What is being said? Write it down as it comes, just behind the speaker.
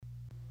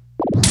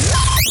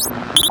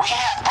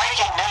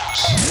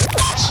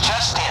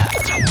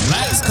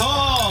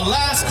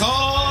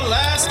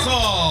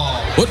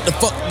What the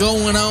fuck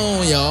going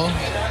on, y'all?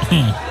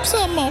 What's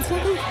up,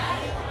 motherfucker?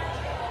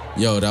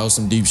 Yo, that was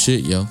some deep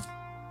shit, yo.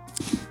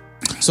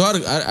 So I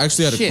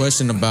actually had a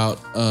question about.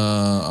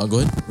 I'll go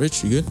ahead,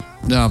 Rich. You good?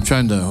 No, I'm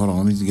trying to hold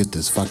on. Let me get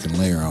this fucking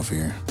layer off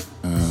here.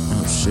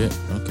 Oh shit.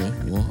 Okay.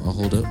 Well, I'll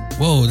hold up.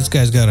 Whoa, this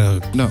guy's got a.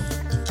 No,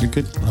 you're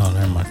good. Oh,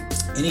 never mind.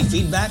 Any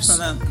feedback from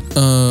them?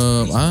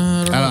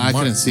 I don't know. I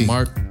couldn't see.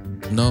 Mark.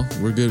 No,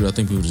 we're good. I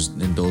think we were just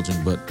indulging,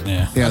 but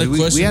Yeah. Yeah, we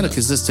question. had a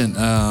consistent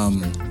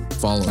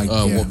follow. Like,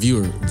 yeah. Well,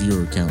 viewer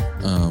count.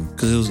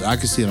 because it was I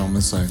could see it on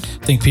this side.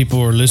 I think people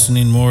were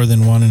listening more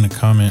than wanting to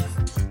comment,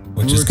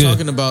 which We is were good.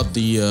 talking about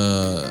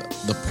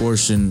the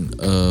portion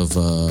of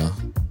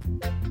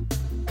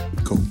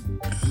Cool.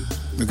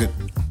 We're good.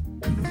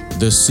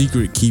 the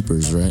secret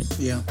keepers, right?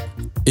 Yeah.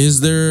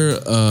 Is there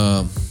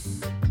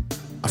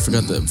I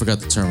forgot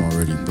the term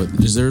already, but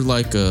is there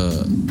like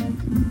a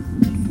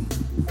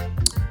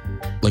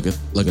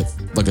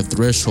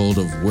threshold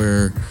of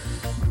where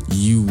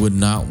you would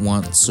not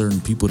want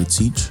certain people to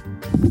teach?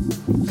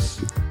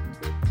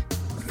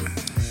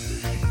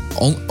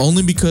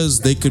 Only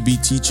because they could be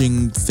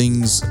teaching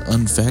things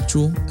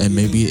unfactual and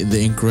maybe the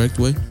incorrect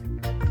way?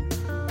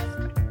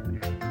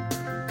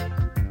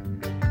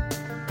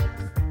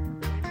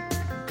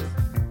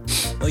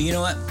 Well, you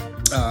know what?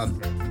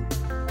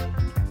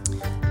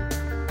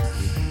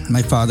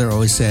 My father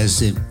always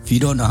says, if you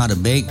don't know how to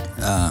bake,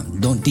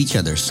 don't teach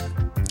others.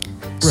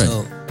 Right.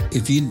 So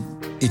if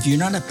you're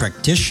not a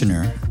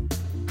practitioner,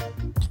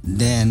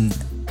 then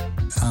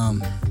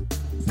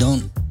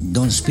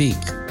don't speak,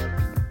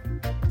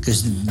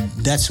 because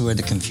that's where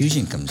the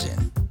confusion comes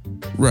in.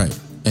 Right.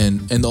 And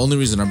the only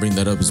reason I bring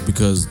that up is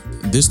because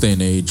this day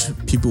and age,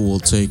 people will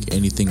take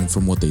anything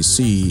from what they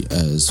see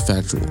as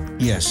factual.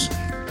 Yes.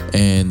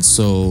 And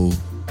so,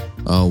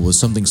 with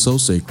something so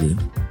sacred,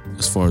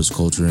 as far as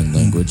culture and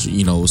language,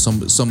 you know,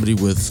 somebody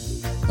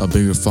with a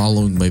bigger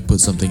following may put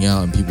something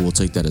out, and people will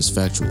take that as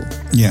factual.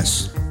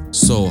 Yes.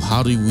 So,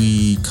 how do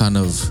we kind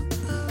of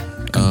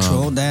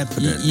Control that.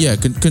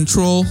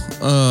 control,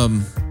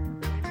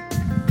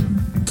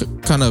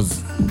 kind of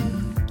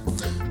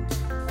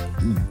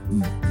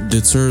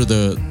deter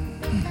the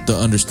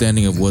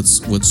understanding of what's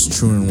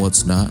true and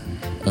what's not,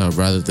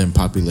 rather than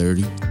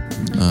popularity.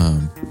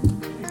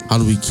 How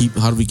do we keep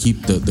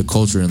the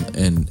culture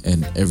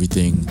and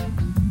everything?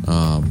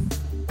 How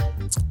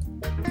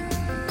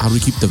do we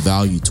keep the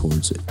value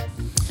towards it?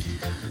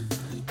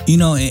 You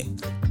know,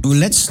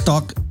 let's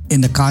talk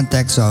in the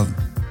context of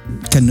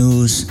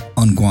canoes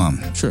on Guam.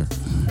 Sure.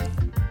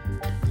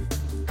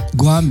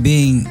 Guam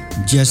being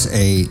just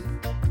a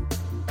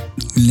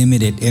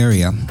limited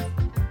area,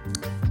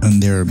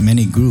 and there are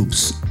many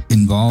groups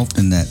involved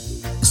in that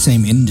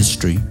same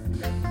industry,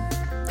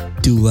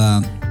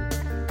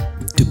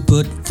 to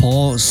put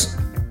false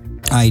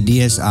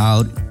ideas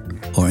out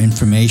or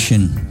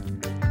information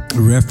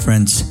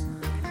reference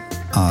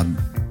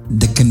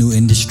the canoe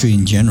industry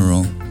in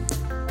general,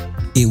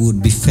 it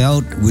would be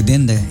felt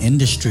within the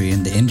industry,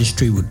 and the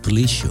industry would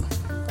police you.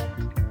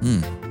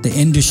 The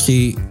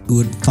industry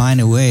would find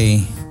a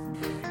way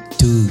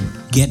to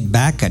get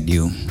back at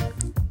you,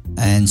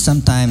 and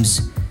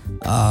sometimes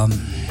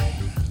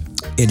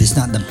it is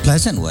not the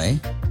pleasant way,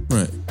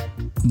 Right.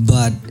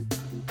 but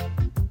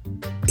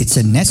it's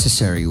a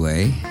necessary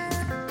way.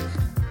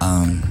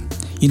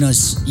 You know,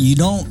 you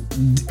don't.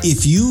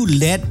 If you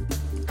let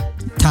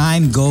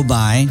time go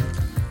by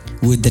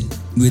with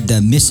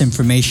the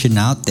misinformation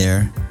out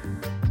there,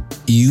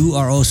 you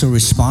are also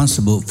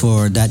responsible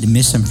for that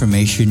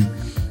misinformation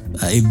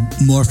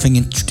morphing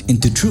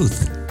into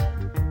truth.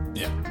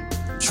 Yeah.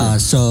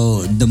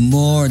 So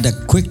the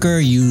quicker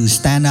you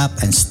stand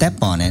up and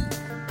step on it,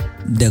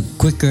 the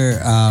quicker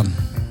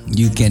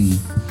you can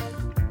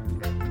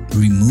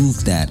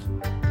remove that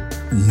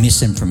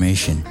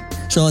misinformation.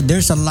 So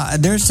there's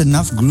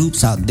enough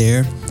groups out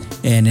there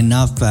and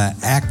enough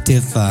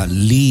active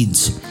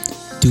leads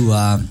to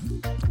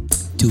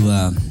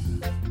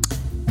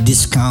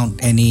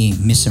discount any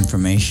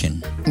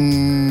misinformation.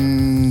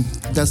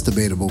 That's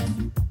debatable.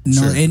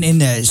 No, Sure. in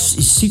the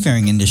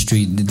seafaring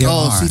industry, there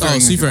are.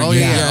 Seafaring. Oh,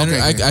 yeah.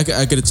 Okay.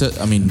 I could tell.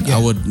 I mean, I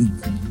would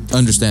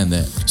understand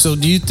that. So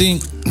do you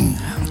think?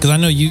 Because I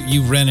know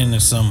you ran into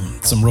some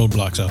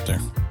roadblocks out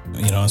there,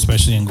 you know,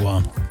 especially in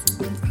Guam.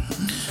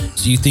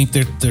 Do you think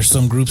there's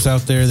some groups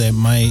out there that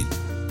might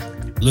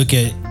look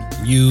at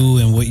you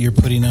and what you're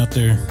putting out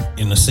there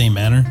in the same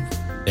manner,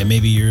 that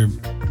maybe you're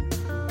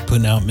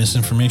putting out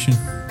misinformation?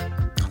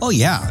 Oh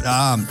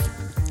yeah.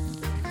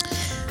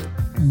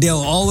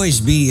 There'll always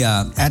be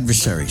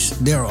adversaries.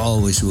 There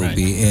always will Right.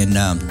 be, and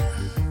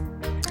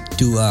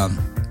to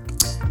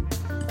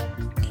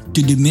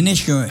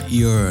diminish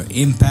your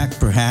impact,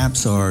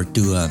 perhaps, or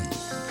to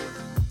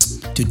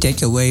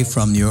take away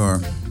from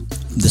your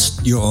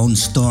own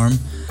storm.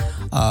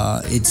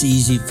 It's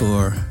easy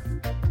for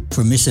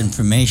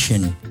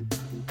misinformation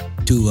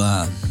to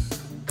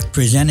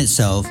present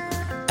itself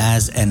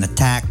as an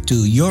attack to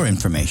your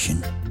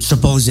information,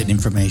 supposed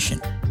information.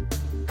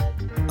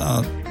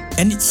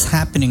 And it's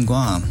happening in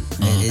Guam.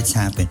 It's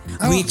happened.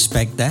 We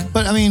expect that.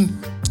 But I mean,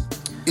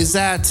 is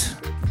that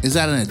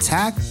an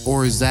attack,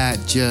 or is that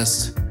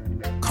just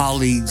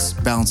colleagues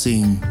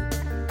bouncing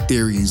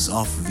theories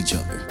off of each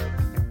other?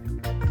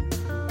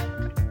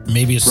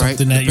 Maybe it's Right.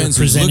 something that Depends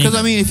you're who's presenting. Because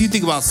I mean, if you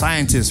think about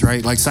scientists,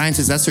 right? Like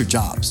scientists, that's their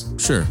jobs.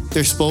 Sure.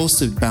 They're supposed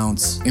to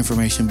bounce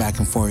information back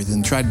and forth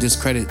and try to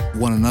discredit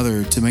one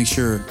another to make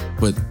sure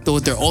But that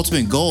what their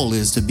ultimate goal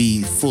is to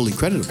be fully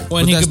creditable. well,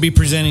 and he that's- could be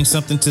presenting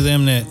something to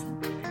them that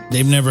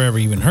they've never ever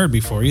even heard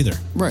before either.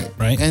 Right.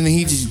 Right. And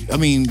he just, I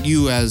mean,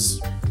 you as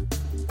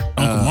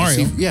Uncle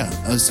Mario.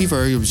 a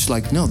seafarer, you're just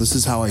like, no, this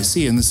is how I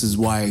see it, and this is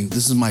why,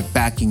 this is my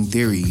backing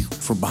theory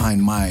for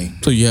behind my.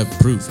 so you have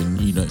proof, and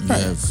you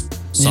have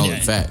solid Yeah,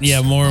 facts.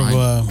 Yeah, more of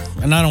behind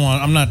a. And I don't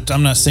want.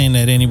 I'm not saying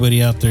that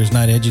anybody out there is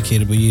not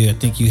educated, but I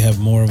think you have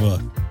more of a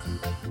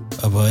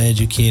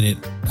educated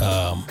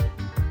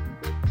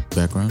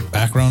background.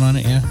 background on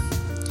it. Yeah.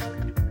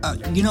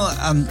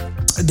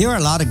 There are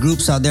a lot of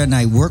groups out there, and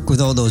I work with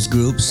all those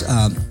groups.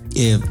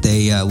 If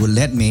they would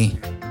let me,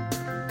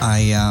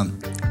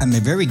 I'm a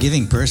very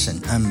giving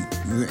person. I'm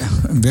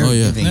very Oh,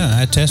 yeah. giving. Yeah,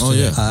 I tested Oh,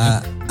 yeah.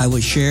 it. I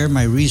would share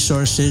my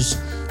resources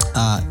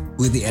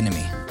with the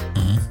enemy.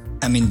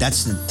 I mean,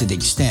 that's to the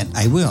extent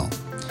I will.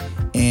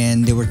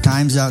 And there were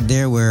times out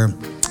there where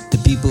the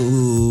people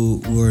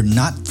who were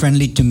not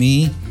friendly to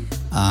me,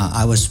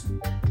 I was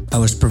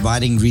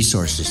providing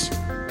resources,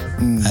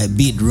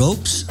 be it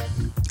ropes,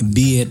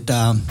 be it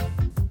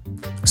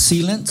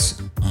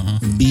sealants,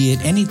 be it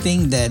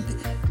anything that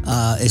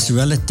is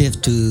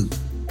relative to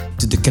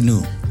the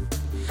canoe.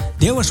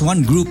 There was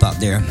one group out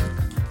there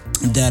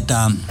that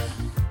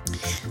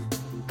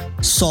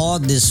saw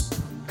this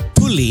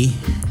pulley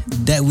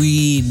that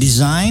we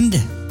designed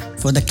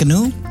for the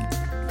canoe,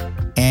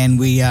 and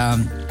we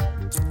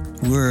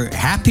were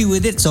happy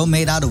with it. So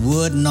made out of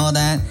wood and all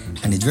that,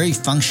 and it's very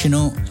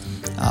functional.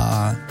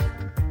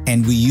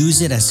 And we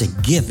use it as a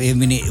gift. I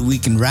mean, we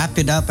can wrap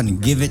it up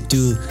and give it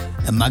to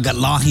a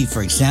Magalahi,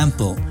 for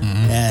example,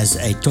 as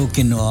a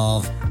token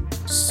of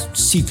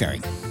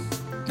seafaring,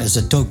 as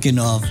a token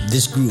of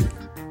this group.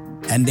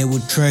 And they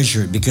would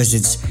treasure it because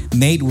it's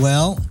made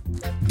well,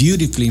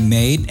 beautifully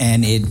made,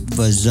 and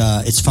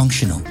it's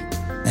functional.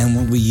 And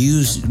what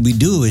we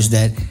do is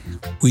that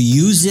we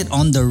use it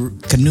on the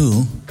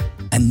canoe,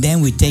 and then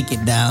we take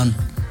it down,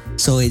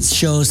 so it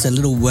shows a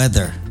little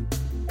weather.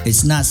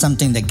 It's not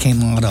something that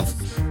came out of,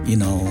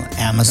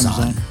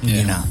 Amazon.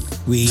 Yeah.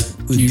 We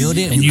build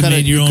it. And you cut made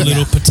it- your you own cut-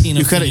 little patina.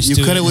 You cut it. finish You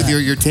to cut it with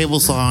your table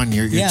saw and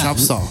your Yeah. chop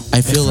saw.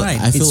 I feel That's right.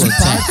 I feel it's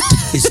attacked.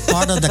 it's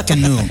part of the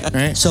canoe.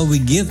 Right. So we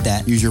give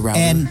that. Use your router.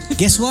 And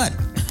guess what?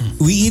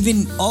 We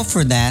even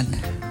offer that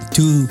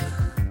to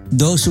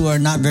those who are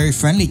not very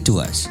friendly to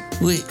us.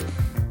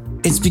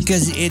 It's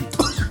because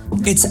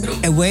it's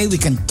a way we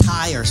can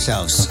tie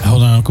ourselves.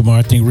 Hold on, Uncle Mar.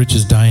 I think Rich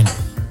is dying.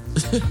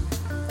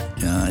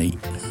 Uh,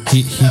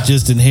 He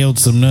just inhaled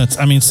some nuts.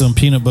 I mean, some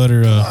peanut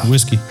butter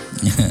whiskey.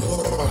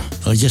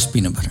 or just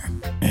peanut butter.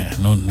 Yeah,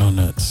 no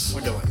nuts.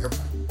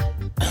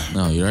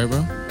 No, you right,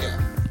 bro?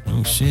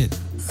 Oh shit.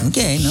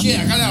 Okay. No.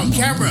 I got it on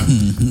camera.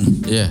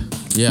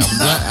 Yeah.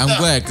 I'm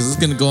glad because it's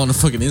gonna go on the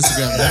fucking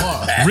Instagram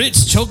tomorrow.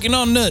 Rich choking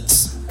on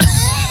nuts.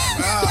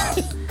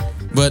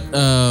 But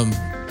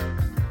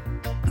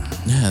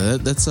yeah,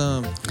 that's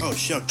Oh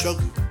shit, I'm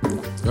choking.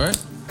 all right.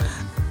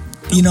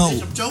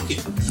 I'm choking.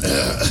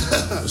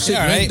 Shit, You're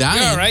all right. dying.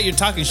 You're all right. You're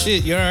talking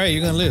shit. You're all right.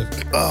 You're gonna live.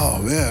 Oh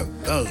man,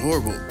 that was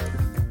horrible.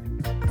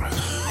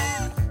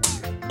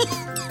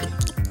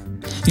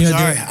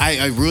 Sorry,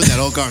 I ruined that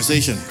whole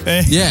conversation.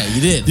 Yeah,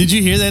 you did. Did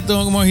you hear that though,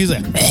 Uncle Mar? He's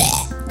like,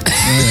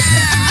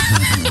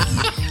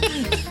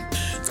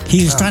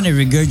 He was trying to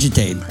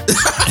regurgitate.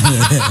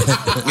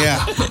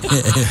 Yeah.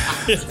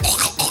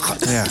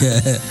 Yeah.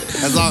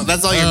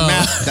 That's all your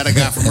math that I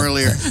got from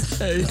earlier.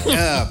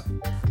 Yeah.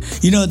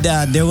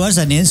 There was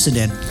an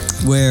incident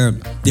where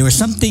there was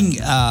something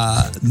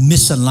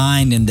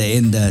misaligned in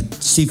the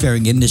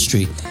seafaring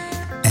industry,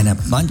 and a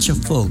bunch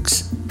of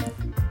folks,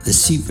 a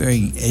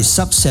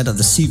subset of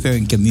the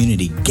seafaring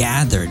community,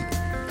 gathered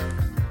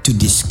to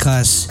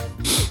discuss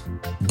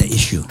the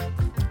issue.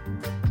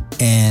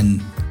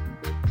 And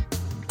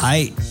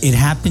it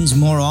happens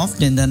more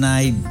often than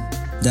I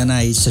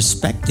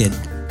suspected.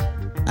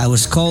 I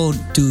was called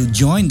to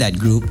join that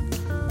group,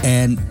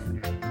 and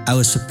I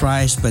was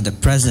surprised by the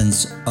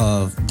presence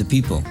of the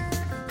people.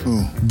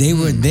 They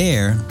were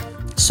there,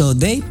 so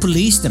they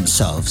police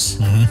themselves.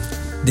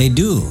 They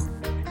do,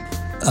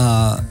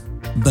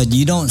 but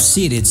you don't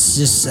see it. It's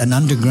just an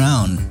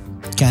underground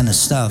kind of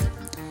stuff,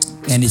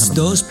 and it's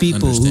those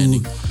people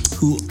understanding.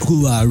 who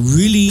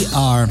really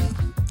are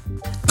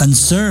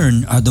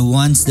concerned are the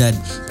ones that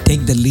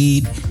take the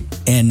lead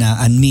and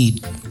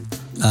meet.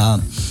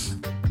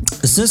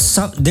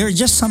 There are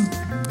just some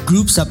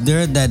groups up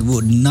there that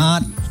would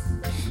not.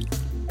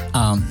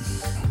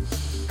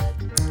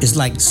 It's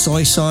like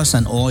soy sauce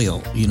and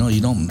oil. You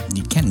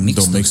can't mix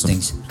Don't mix those them.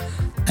 things.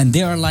 And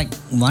they are like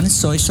one's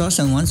soy sauce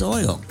and one's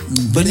oil.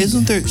 But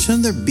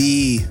shouldn't there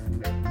be?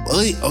 Well,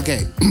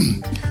 okay.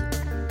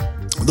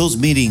 those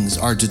meetings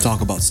are to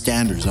talk about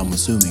standards, I'm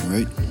assuming,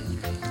 right?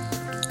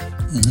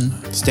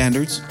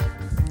 Standards.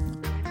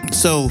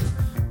 So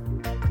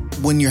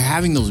when you're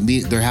having those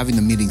they're having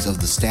the meetings of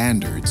the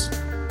standards.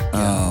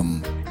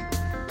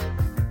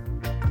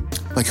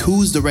 Like,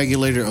 who's the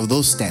regulator of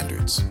those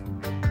standards?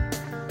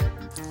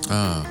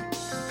 I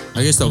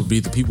guess that would be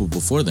the people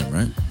before them,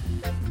 right?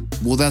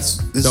 Well,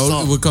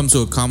 That would come to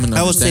a common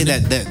I would say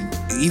understanding.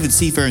 that even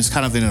seafaring is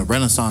kind of in a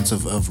renaissance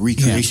of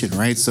recreation,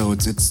 right? So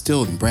it's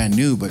still brand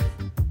new, but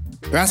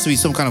there has to be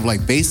some kind of like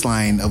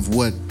baseline of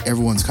what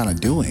everyone's kind of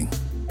doing.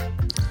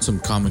 Some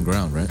common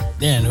ground, right?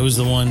 Yeah, and who's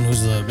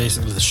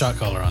basically the shot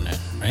caller on that,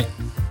 right?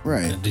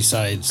 Right. That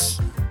decides.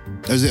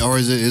 Is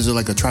it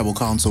like a tribal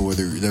council where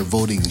they're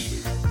voting?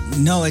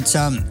 No, it's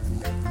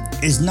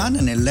not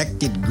an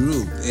elected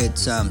group.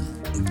 It's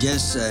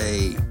just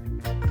a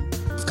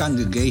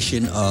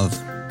congregation of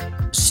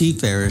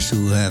seafarers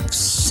who have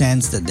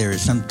sensed that there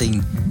is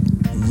something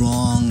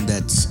wrong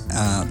that's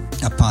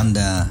upon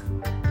the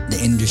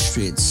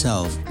industry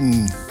itself.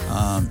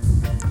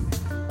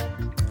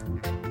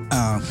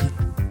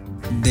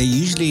 They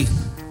usually,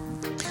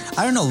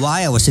 I don't know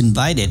why I was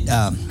invited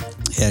to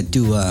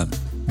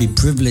be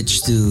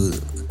privileged to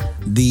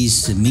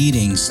these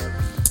meetings,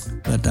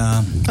 but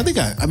I think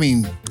I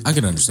mean I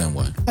can understand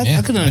why.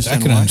 I can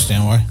understand. I can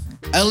understand why.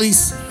 At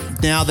least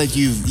now that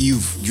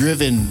you've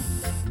driven,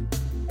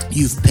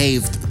 you've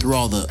paved through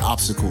all the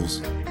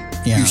obstacles.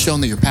 Yeah. You've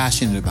shown that you're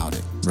passionate about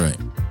it. Right.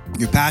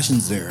 Your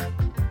passion's there,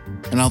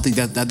 and I don't think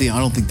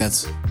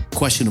that's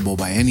questionable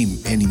by any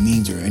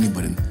means or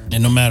anybody.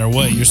 And no matter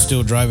what, you're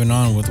still driving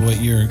on with what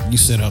you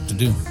set out to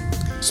do.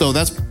 So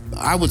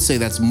I would say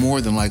that's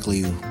more than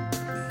likely.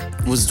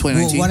 Was it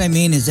 2019? well, what I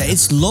mean is that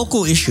it's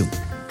local issue.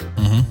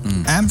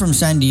 I'm from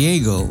San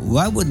Diego.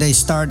 Why would they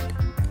start,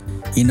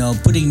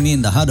 putting me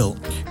in the huddle?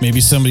 Maybe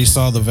somebody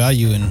saw the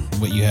value in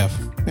what you have.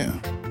 Yeah.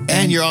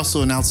 And you're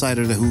also an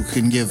outsider who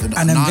can give a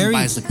And I'm very-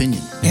 non-biased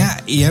opinion. Yeah,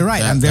 you're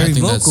right. I'm I very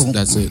think vocal.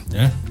 That's it.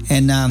 Yeah.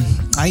 And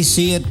I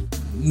see it,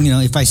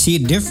 if I see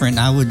it different,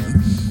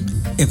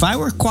 if I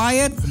were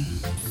quiet,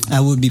 I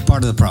would be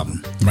part of the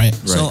problem. Right.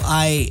 So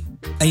I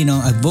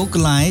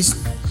vocalized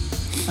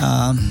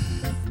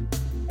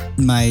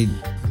my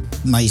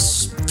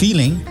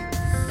feeling,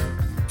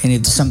 and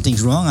if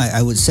something's wrong,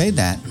 I would say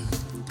that.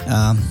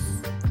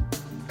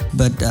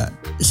 But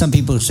some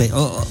people say,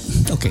 "Oh,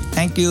 okay,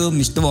 thank you,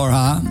 Mr.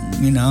 Borja.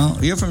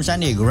 You're from San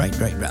Diego, right?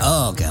 Right.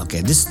 Oh,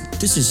 okay. This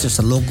is just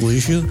a local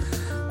issue."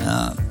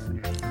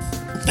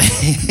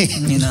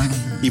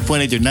 You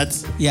pointed your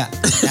nuts. Yeah.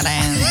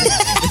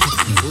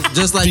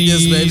 Just like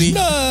this, baby.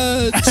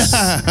 I'll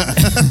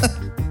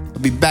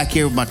be back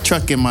here with my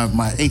truck and my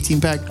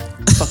 18-pack.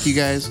 Fuck you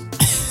guys.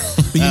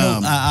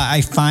 But,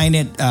 I find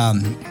it.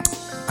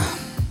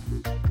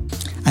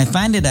 I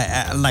find it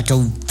like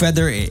a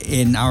feather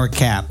in our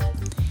cap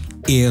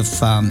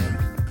if an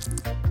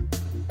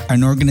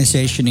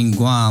organization in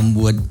Guam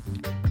would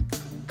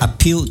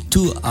appeal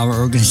to our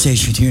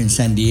organization here in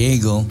San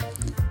Diego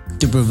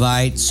to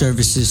provide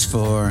services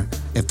for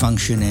a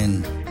function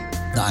in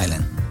the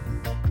island.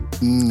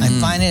 I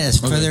find it as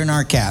feather in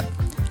our cap,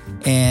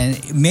 and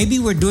maybe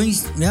we're doing.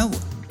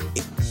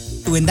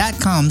 When that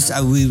comes,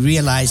 we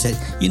realize that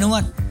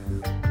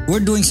we're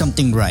doing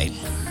something right,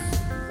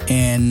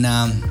 and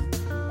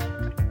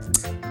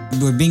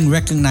we're being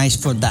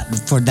recognized for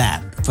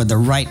the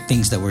right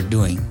things that we're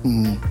doing.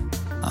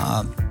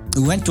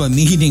 We went to a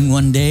meeting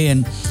one day,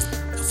 and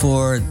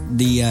for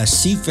the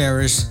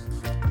seafarers,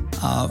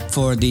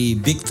 for the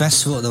big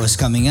festival that was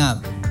coming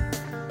up,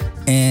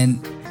 and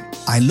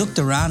I looked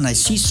around and I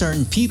see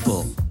certain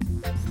people,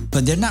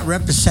 but they're not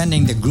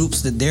representing the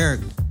groups that they're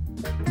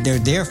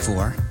there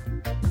for,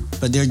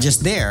 but they're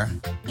just there,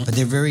 but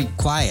they're very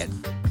quiet.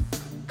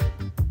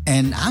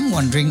 And I'm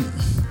wondering,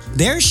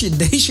 they should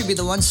be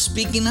the ones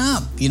speaking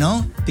up,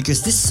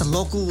 because this is a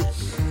local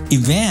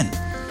event.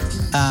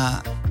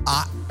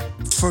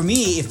 For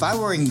me, if I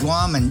were in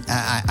Guam and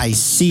I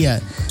see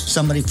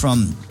somebody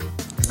from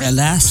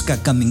Alaska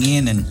coming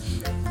in and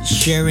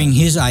sharing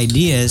his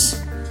ideas,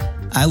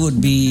 I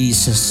would be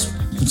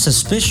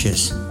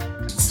suspicious.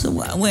 So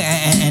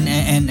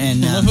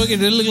Motherfucker, it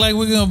look like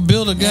we're gonna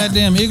build a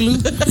goddamn igloo.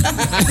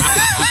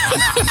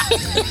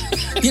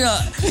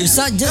 It's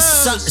not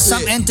just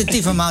some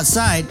entity from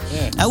outside.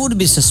 I would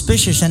be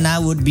suspicious, and I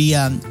would be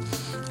I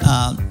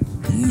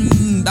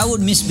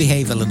would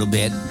misbehave a little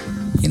bit,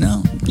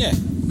 Yeah.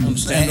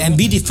 and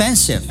be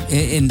defensive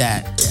in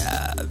that.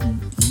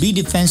 Be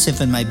defensive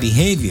in my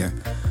behavior.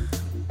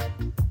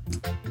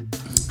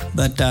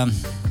 But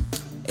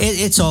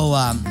it's all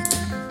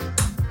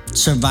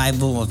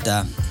survival of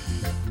the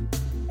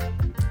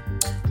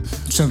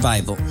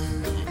survival.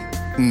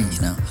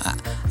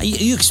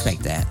 You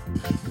expect that.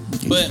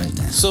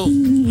 So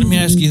let me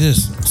ask you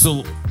this.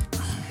 So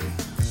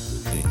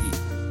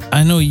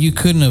I know you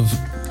couldn't have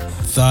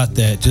thought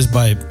that just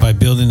by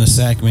building the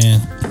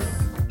SACMAN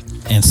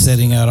and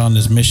setting out on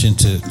this mission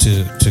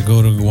to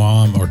go to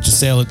Guam or to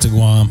sail it to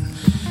Guam,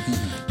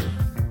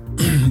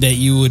 that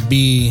you would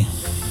be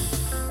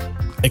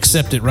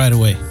accepted right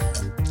away.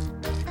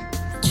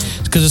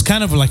 because it's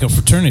kind of like a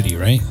fraternity,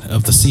 right,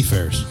 of the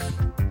seafarers.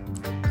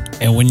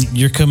 And when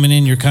you're coming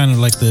in, you're kind of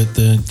like the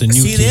new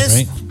See kid, this?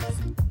 right?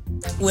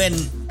 When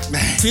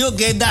Phil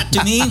gave that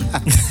to me,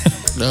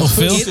 Oh,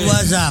 Phil, it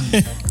was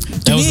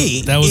to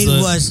me.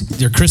 It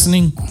was your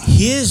christening.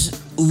 his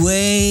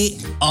way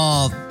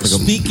of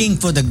speaking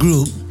for the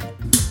group.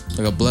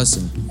 Like a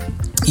blessing.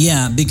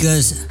 Yeah,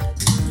 because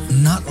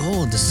not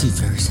all the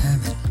seafarers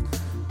have it.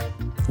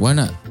 Why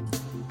not?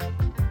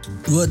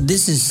 Well,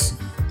 this is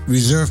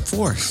reserve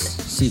force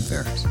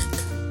seafarers.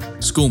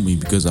 School me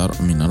because I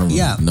don't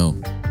Yeah. really know.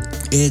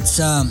 It's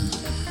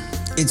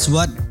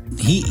what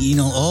he,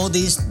 all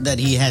these that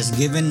he has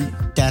given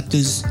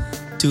tattoos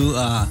to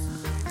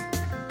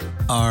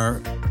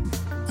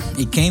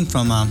it came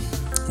from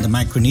the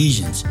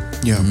Micronesians,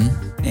 Yeah.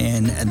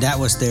 and that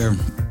was their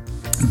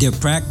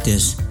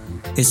practice.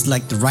 It's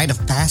like the rite of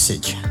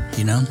passage,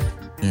 Yeah.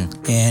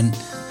 and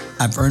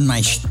I've earned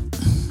my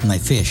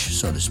fish,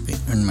 so to speak,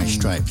 earned my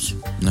stripes.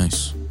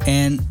 Nice.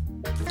 And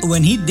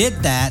when he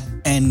did that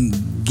and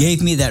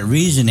gave me that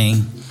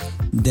reasoning,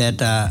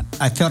 that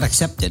I felt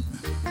accepted.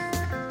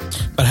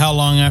 But how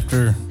long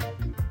after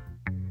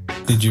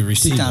did you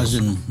receive it?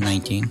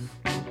 2019.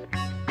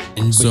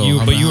 And, So you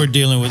how were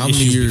dealing with how many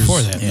issues years-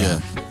 before that, Yeah.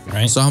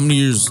 right? So how many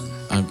years?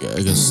 I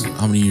guess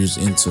how many years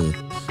into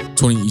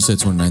 20? You said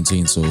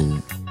 2019. So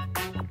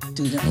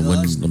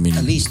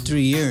At least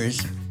 3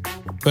 years.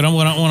 But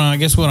I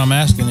guess what I'm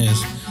asking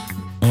is,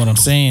 and what I'm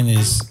saying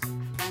is,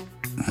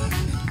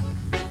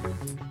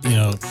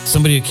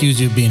 somebody accused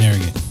you of being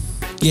arrogant,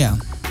 Yeah.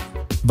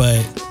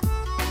 but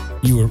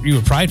you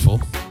were prideful,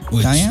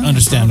 which I am.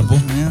 understandable,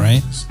 Yeah.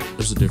 right?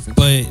 there's a difference.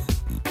 But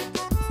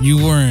you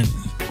weren't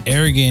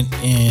arrogant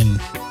in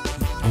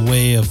a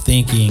way of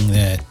thinking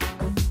that,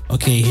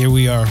 okay, here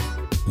we are,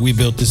 we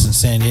built this in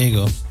San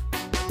Diego,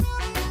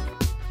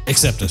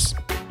 accept us.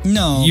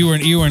 No. You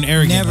weren't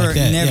arrogant Never- like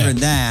that. never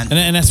yeah. that.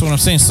 And that's what I'm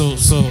saying. So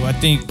I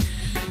think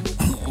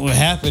what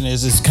happened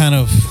is it's kind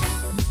of,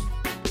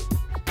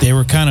 they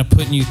were kind of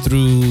putting you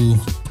through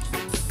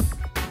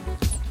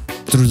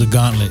the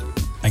gauntlet,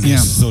 I guess, Yeah.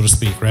 so to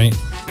speak, right?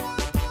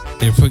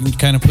 They're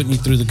kind of putting you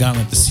through the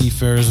gauntlet. The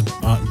seafarers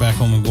back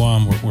home in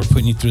Guam were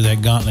putting you through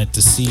that gauntlet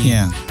to see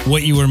Yeah.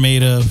 what you were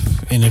made of,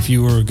 and if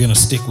you were going to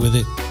stick with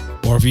it,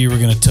 or if you were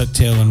going to tuck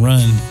tail and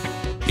run,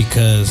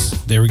 because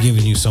they were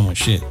giving you so much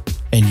shit.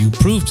 And you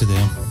proved to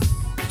them,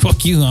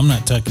 fuck you, I'm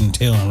not tucking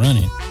tail and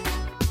running.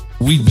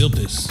 We built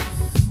this,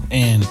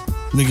 and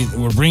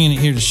we're bringing it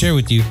here to share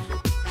with you.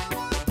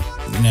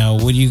 Now,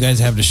 what do you guys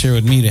have to share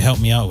with me to help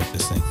me out with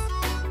this thing?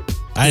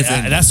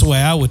 That's the way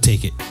I would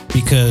take it,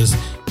 because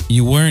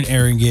you weren't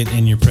arrogant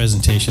in your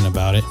presentation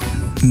about it.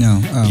 No.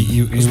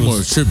 It It's more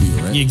a tribute,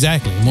 right?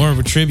 Exactly, more of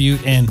a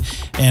tribute, and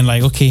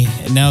like, okay,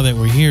 now that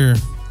we're here,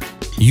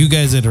 you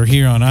guys that are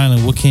here on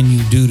island, what can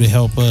you do to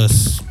help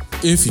us?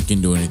 If you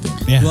can do anything.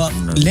 Yeah. well,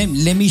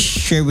 let me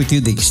share with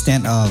you the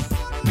extent of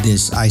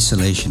this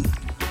isolation.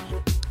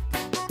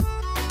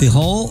 The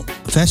whole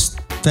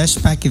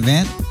FestPac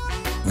event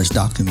was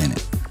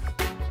documented.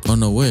 Oh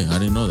no way! I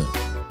didn't know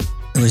that.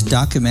 It was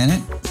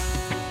documented,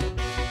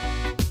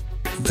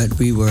 but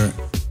we were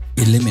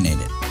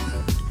eliminated.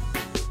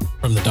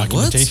 From the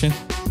documentation.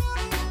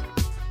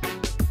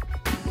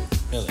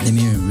 Let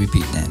me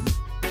repeat that.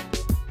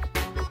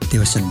 There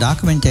was a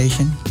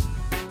documentation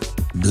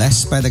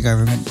blessed by the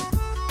government,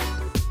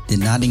 did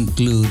not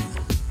include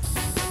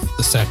The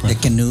the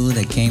sacrament. canoe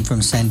that came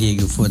from San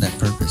Diego for that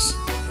purpose.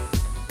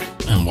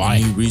 And why?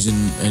 Any reason?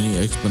 Any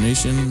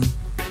explanation?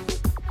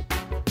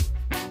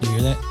 You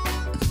hear that?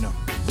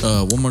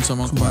 One more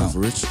time, Uncle Wow. for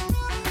Rich.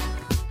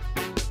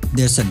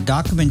 There's a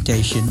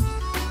documentation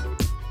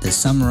that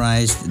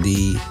summarized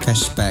the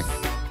FestPac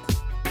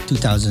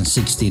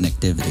 2016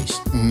 activities.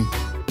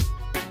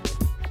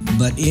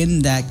 But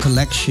in that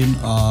collection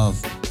of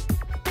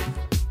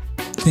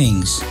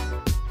things,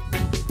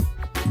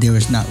 there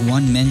was not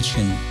one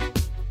mention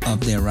of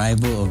the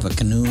arrival of a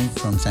canoe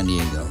from San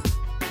Diego.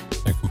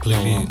 They're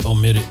completely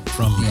omitted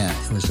from. Yeah,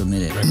 it was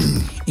omitted.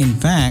 In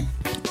fact,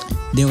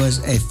 there was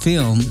a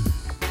film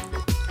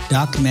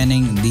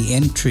documenting the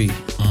entry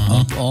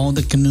of all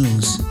the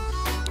canoes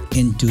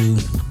into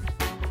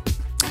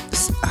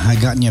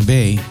Hagåtña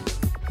Bay.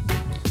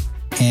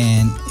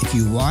 And if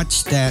you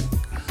watch that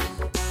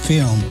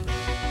film,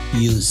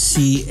 you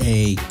see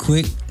a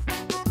quick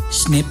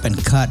snip and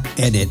cut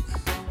edit,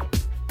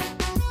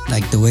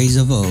 like the ways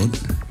of old.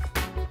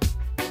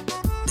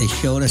 They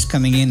showed us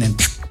coming in and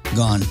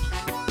gone.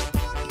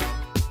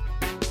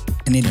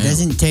 And it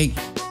doesn't take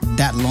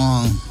that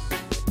long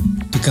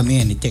to come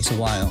in. It takes a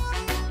while.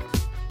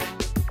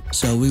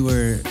 So we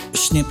were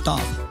snipped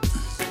off.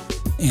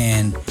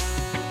 And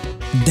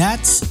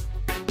that's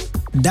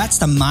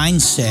the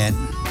mindset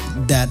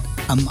that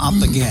I'm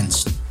up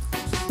against.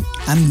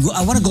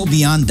 I want to go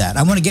beyond that.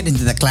 I want to get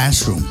into the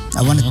classroom.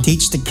 I want to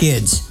teach the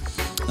kids.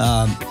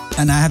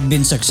 And I have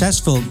been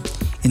successful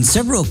in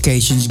several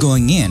occasions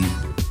going in.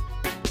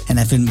 And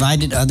I've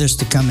invited others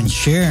to come and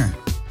share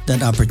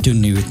that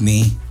opportunity with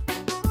me.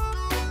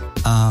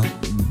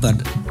 But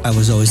I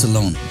was always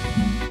alone.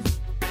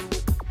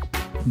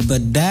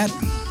 But that,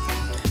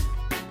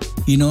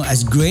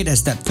 as great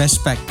as that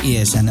Festpac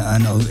is and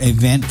an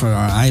event for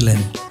our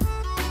island,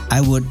 I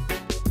would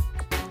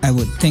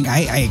think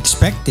I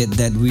expected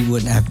that we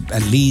would have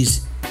at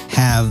least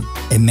have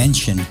a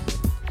mention,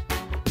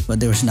 but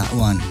there was not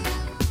one.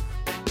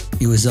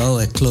 It was all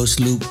a closed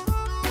loop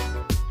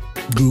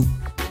group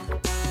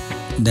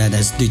that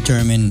has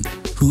determined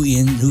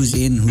who's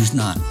in, who's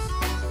not.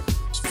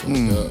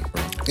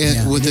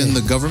 Within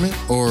the government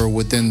or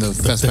within the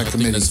Festpac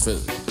committee?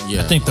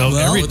 I think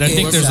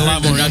there's a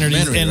lot more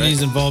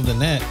entities involved in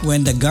that.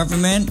 When the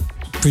government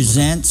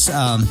presents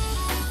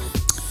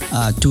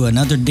to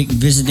another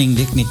visiting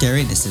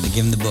dignitary, they say they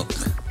give them the book.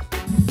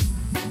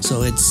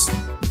 So it's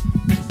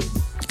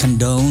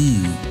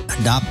condoned,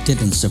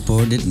 adopted, and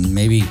supported, and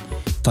maybe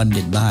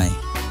funded by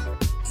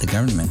the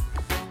government.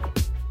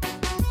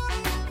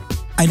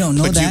 I don't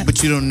know that.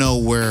 But you don't know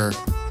where.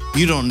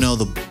 You don't know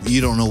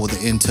what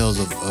the entails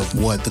of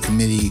what the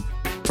committee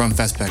from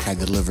Festpac had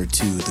delivered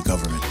to the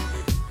government.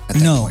 At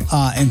that No,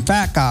 point. in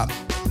fact, I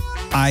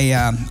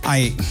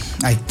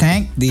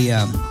thank the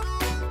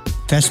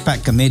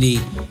Festpac committee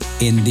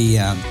in the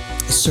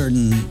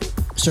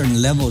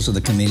certain levels of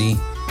the committee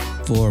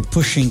for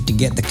pushing to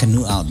get the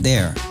canoe out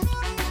there.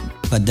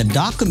 But the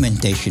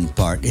documentation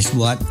part is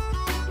what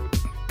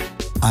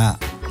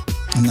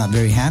I'm not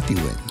very happy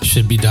with.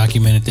 Should be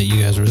documented that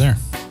you guys were there.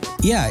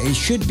 Yeah, it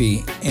should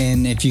be.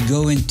 And if you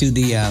go into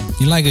the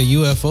You're like a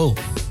UFO,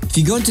 if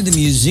you go into the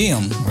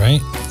museum,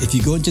 right? if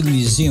you go into the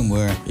museum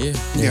where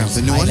there's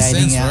the new one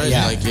highlighting sense, out,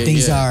 right? Like,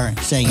 things are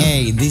saying,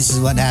 hey, this is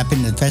what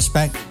happened at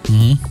Festpac.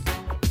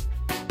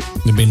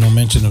 There'd be no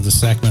mention of the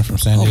Sackman from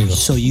San Diego.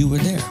 So you were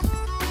there.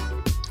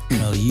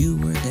 You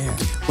were there.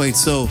 Wait,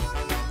 so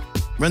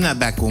run that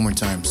back one more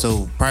time.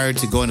 So prior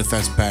to going to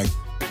Festpac,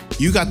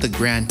 you got the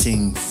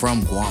granting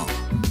from Guam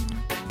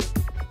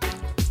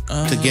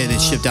to get it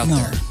shipped out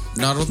there.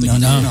 No, I don't think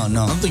No. I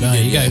don't think No,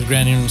 you you did. guys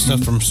granted him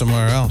stuff from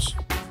somewhere else.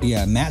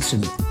 Yeah,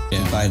 Matson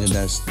Yeah, provided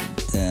us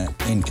the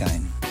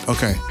in-kind.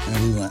 Okay.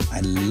 And we went,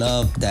 I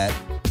love that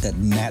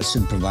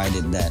Matson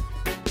provided that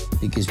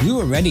because we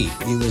were ready.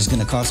 It was going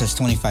to cost us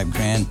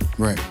 $25,000.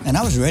 Right. And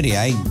I was ready.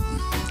 I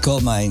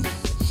called my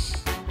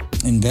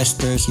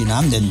investors.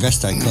 I'm the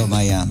investor. I called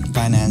my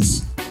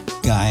finance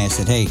guy. I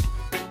said, hey,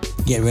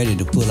 get ready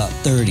to pull out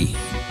 30.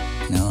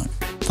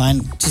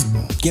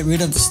 Just get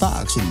rid of the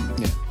stocks.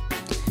 And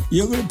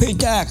you're going to pay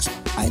tax.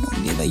 I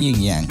don't give a yin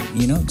yang.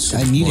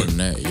 I need More it. than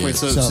that, yeah. Wait,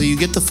 so you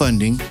get the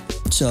funding.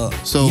 So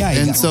So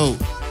you got- so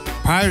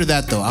prior to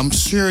that though, I'm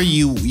sure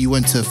you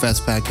went to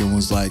Festpac and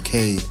was like,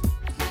 hey,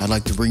 I'd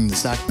like to bring the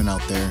Sackman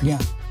out there. Yeah.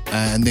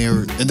 And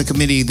the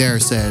committee there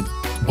said,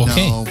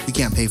 Okay. no, we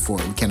can't pay for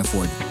it. We can't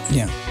afford it.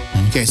 Yeah.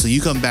 Okay, so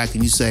you come back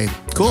and you say,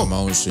 cool, My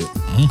own shit.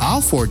 I'll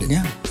afford it.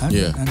 Yeah. I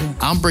do.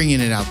 I'm bringing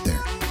it out there.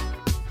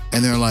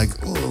 And they're like,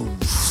 oh,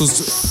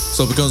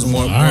 So it becomes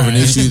more of an right.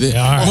 issue than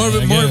Yeah, all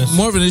right, I guess.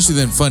 more of an issue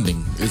than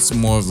funding. It's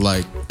more of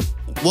like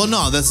well,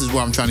 no, this is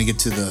where I'm trying to get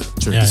to the.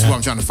 Sure. This is Yeah. what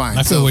I'm trying to find.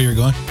 I feel where you're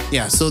going.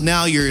 Yeah, so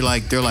now they're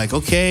like,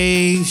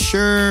 okay,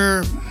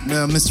 sure,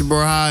 Mr.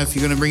 Borja, if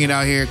you're gonna bring it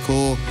out here,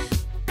 cool.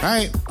 All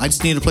right, I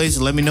just need a place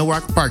to let me know where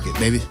I can park it,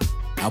 baby.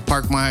 I'll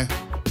park the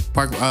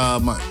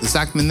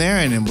Sackman there,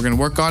 and then we're gonna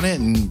work on it,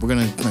 and we're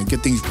gonna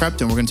get things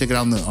prepped, and we're gonna take it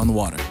out on the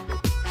water.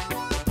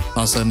 All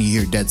of a sudden, you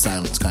hear dead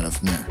silence, kind of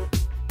from there.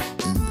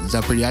 Is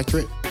that pretty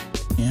accurate?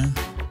 Yeah.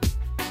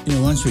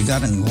 Once we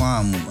got in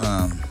Guam,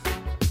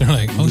 They're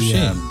like, oh The,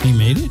 shit, he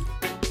made it?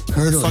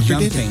 hurdle fucker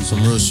did jumping.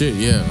 some real shit.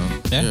 Yeah.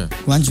 Yeah.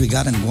 Once we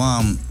got in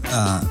Guam,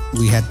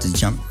 we had to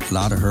jump a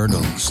lot of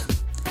hurdles,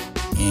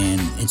 and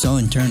it's all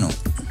internal.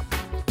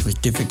 It was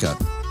difficult.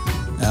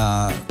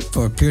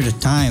 For a period of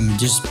time,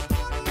 just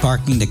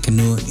parking the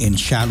canoe in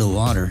shallow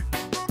water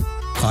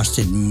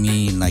costed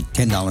me like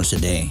 $10 a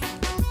day.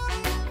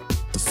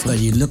 But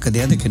you look at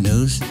the other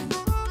canoes,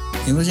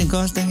 it wasn't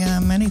costing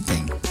them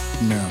anything.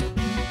 No.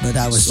 But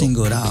I was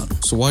singled out.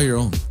 So why your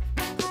own?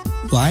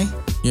 Why?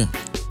 Yeah.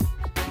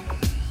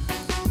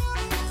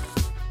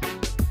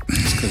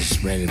 It's because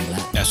it's red and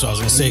black. That's what I was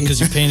gonna say. Because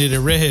you painted it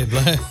red,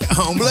 black.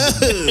 On blood.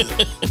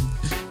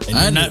 And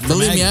you're not from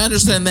Believe me, Ag- I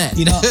understand that.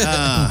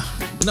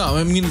 No,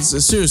 I mean it's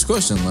a serious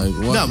question. Like,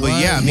 why, No, but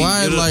why, yeah, I mean,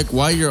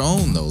 why your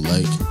own though?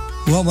 Like,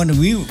 well,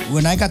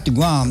 when I got to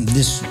Guam,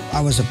 I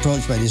was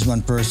approached by this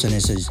one person.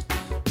 It says,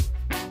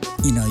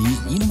 you know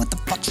what the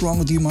fuck's wrong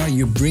with you, Mario?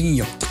 You're bringing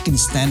your fucking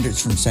standards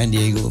from San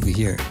Diego over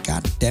here.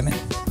 God damn it.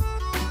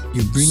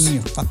 You're bringing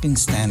your fucking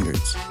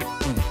standards.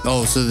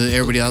 Oh, so that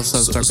everybody else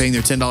has to start paying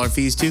their $10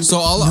 fees too? so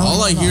all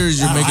I hear is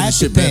you're I making the have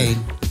shit to pay.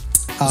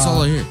 better. That's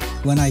all I hear.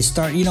 When I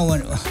start,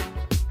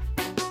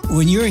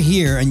 when you're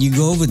here and you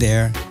go over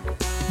there,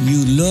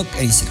 you look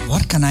and you say,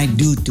 what can I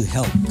do to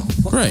help?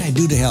 What Right. can I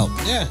do to help?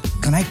 Yeah.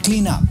 Can I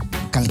clean up?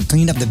 Can I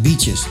clean up the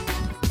beaches?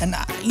 And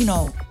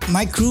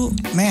my crew,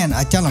 man,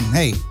 I tell them,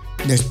 hey,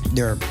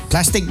 there are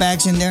plastic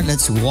bags in there.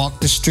 Let's walk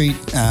the street,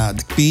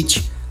 the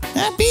beach.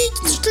 Beach,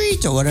 the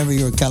streets, or whatever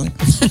you were calling.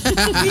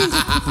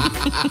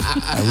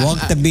 I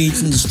walk the beach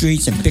and the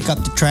streets and pick up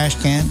the trash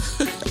can.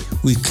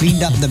 We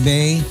cleaned up the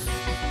bay.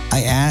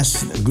 I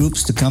asked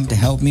groups to come to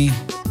help me.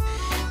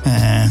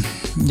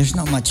 There's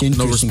not much No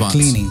interest in response.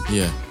 cleaning.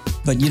 Yeah.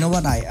 But you know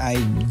what? I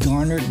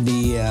garnered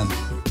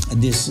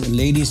this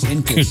lady's Good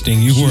interest. thing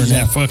you weren't She's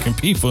a- that fucking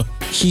people.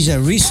 She's a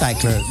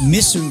recycler,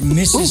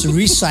 Mrs.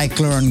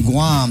 Recycler in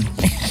Guam,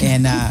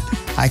 and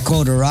I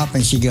called her up,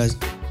 and she goes,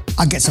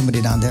 "I'll get somebody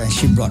down there." And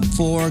she brought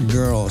 4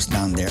 girls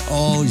down there,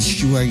 all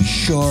wearing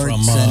shorts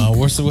From and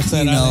what's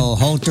that?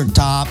 halter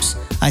tops.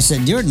 I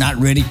said, "You're not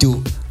ready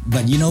to,"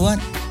 but you know what?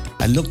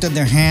 I looked at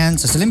their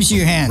hands. I said, "Let me see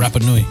your hand." Rapa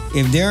Nui.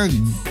 If they're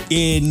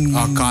in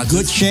God.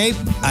 good shape,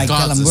 I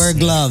tell them God. wear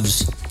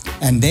gloves,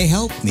 and they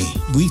helped me.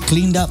 We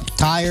cleaned up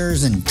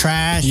tires and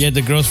trash. You had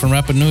the girls from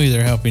Rapa Nui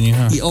there helping you,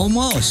 huh?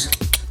 Almost.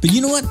 But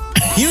you know what?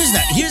 Here's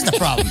the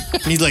problem.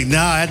 He's like,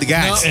 nah, I had the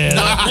guys.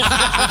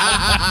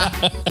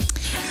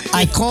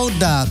 I called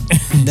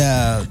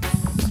the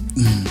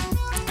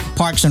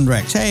Parks and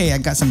Recs. Hey, I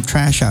got some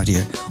trash out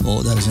here.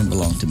 Oh, that doesn't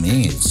belong to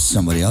me. It's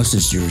somebody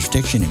else's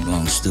jurisdiction. It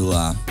belongs to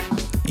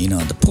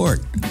the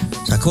port.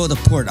 So I called the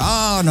port.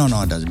 Oh, no,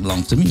 it doesn't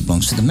belong to me. It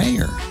belongs to the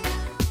mayor.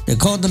 They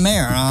called the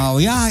mayor. Oh,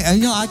 yeah,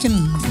 I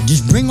can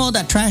just bring all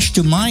that trash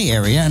to my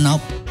area and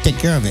I'll take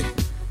care of it.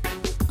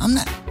 I'm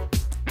not.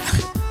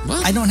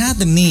 What? I don't have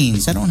the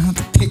means. I don't have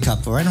the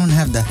pickup, or I don't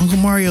have the. Uncle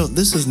Mario,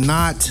 this is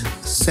not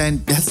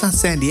that's not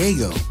San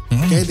Diego.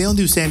 Okay, they don't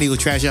do San Diego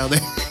trash out there.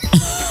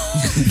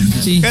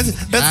 See, That's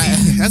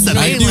the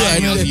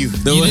mainland of you.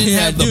 you didn't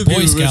have the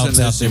Boy Scouts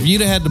out there. If you'd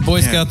have had the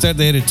Boy Scouts out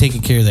there, they'd have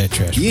taken care of that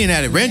trash. You ain't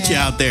had it rent you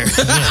out there.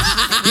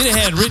 You'd have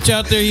had Rich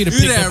out there, you'd have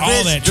You'd picked have up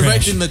all that Rich trash.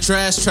 directing the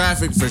trash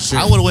traffic for sure.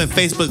 I would have went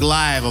Facebook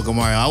Live, Uncle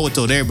Mario. I would have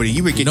told everybody,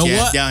 you would get know your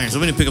ass what? down here.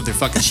 Somebody pick up their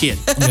fucking shit.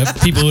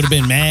 Yep, people would have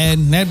been mad.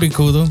 That'd be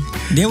cool though.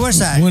 There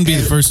was a. Wouldn't be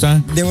the first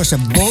time. There was a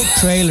boat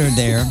trailer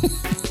there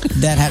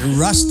that had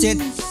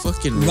rusted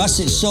Fucking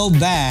so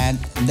bad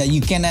that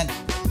you cannot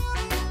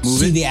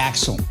see the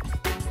axle.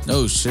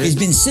 No It's shit.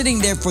 been sitting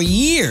there for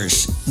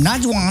years.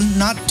 Not 1,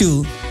 not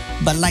 2,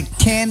 but like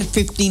 10,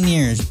 15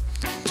 years.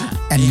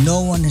 And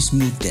no one has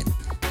moved it.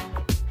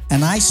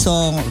 And I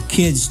saw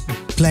kids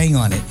playing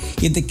on it.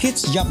 If the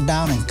kids jumped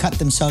down and cut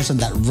themselves on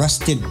that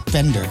rusted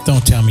fender,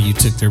 Don't tell me you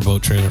took their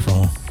boat trailer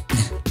from them.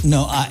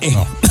 no,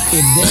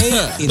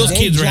 if Those they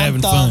kids were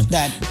jumped having off fun.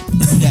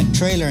 that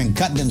trailer and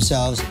cut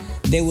themselves,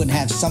 they would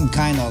have some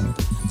kind of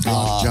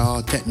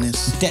Jaw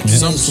tetanus. tetanus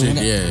Some or shit,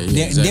 whatever.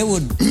 yeah, They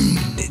would,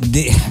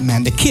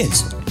 man, the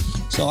kids.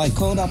 So I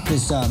called up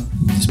this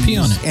Just pee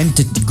on it.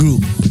 entity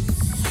group.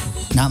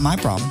 Not my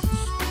problem.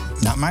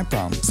 Not my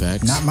problem.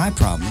 Facts. Not my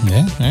problem.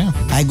 Yeah.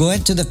 I go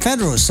into the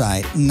federal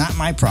side. Not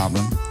my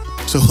problem.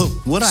 So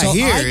what I So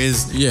hear I-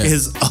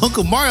 is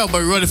Uncle Mario might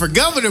be running for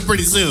governor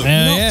pretty soon.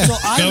 Yeah, No, yeah. so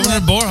I Governor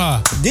went-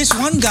 Borja. This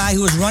one guy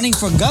who was running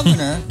for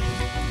governor,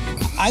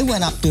 I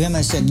went up to him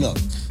and said, "Look,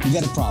 you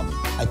got a problem."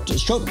 I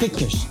showed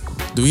pictures.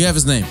 Do we have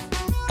his name?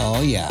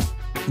 Oh yeah.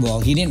 Well,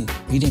 he didn't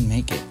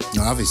make it.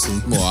 Obviously.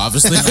 Well,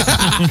 obviously.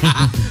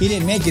 He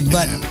didn't make it,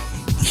 but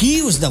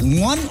he was the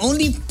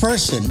only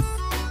person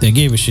They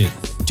gave a shit.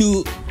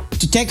 to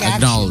take action.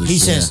 Acknowledge, He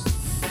yeah. says,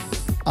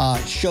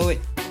 "Show it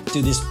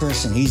to this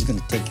person. He's going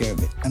to take care of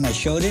it." And I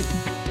showed it.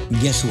 And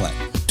guess what?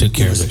 Took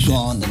care It of was it.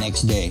 gone the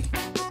next day.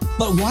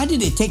 But why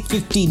did it take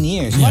 15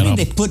 years? Why Yeah, did no.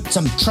 they put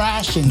some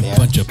trash in there?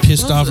 Bunch of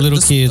pissed off little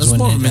That's- kids that's when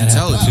more of a that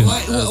happened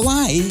mentality. too.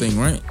 Why? thing,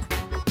 right?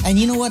 And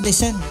you know what they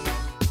said?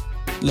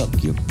 Look,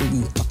 you're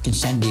bringing fucking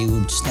San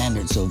Diego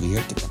standards over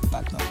here. Get the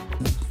fuck out.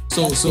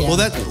 So go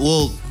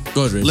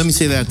ahead, Rich. let me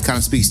say that kind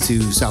of speaks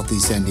to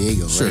Southeast San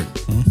Diego, right? Sure.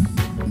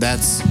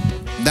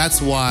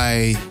 That's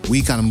why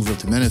we kind of moved up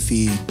to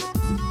Menifee,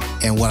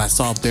 and what I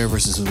saw up there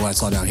versus what I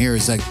saw down here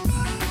is like,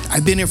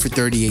 I've been here for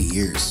 38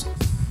 years.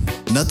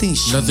 Nothing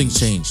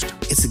changed.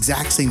 It's the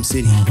exact same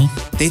city.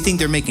 They think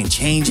they're making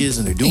changes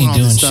and they're doing Ain't all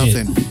this doing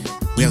stuff, shit. and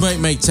we You have, might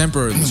make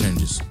temporary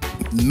changes.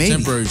 maybe.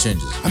 Temporary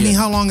changes. I mean,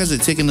 how long has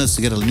it taken us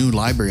to get a new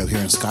library up here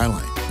in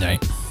Skyline?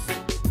 Right.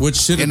 Which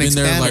should have and been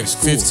there expand like our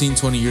school. 15,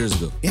 20 years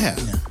ago. Yeah.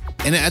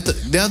 And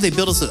now they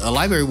built us a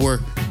library where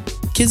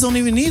kids don't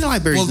even need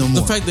libraries Well, no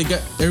more. the fact they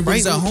got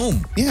everybody's Right? at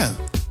home. Yeah.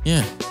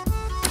 Yeah.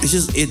 It's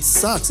just, it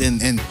sucks.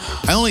 And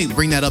I only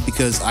bring that up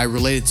because I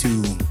related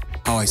to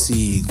how I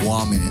see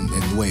Guam and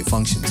the way it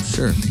functions.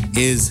 Sure.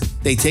 Is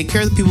they take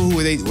care of the people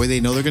where they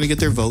know they're going to get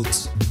their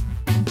votes,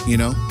 you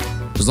know?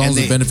 As long And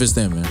as it benefits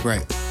them, man.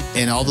 Right.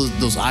 And all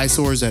those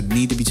eyesores that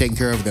need to be taken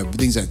care of, that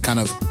things that kind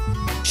of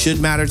should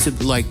matter to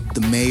like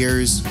the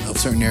mayors of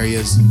certain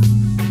areas.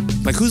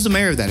 Like, who's the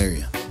mayor of that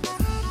area?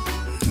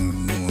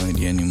 No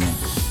idea anymore.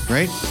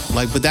 Right?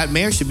 Like, but that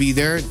mayor should be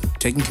there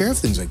taking care of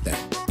things like that.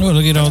 Well,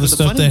 look at all the the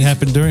stuff funny that is-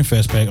 happened during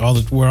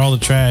Festpac. Where all the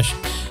trash,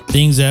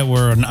 things that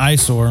were an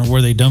eyesore,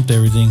 where they dumped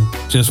everything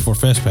just for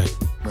Festpac.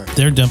 Right.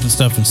 They're dumping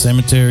stuff in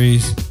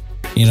cemeteries,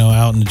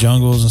 out in the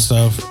jungles and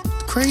stuff,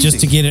 Crazy. just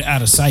to get it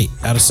out of sight,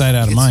 out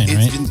of mind,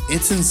 right?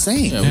 It's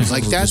insane. Yeah,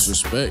 Like, that's.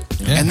 disrespect.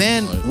 Yeah. And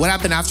then what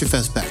happened after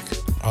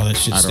Festpac? All that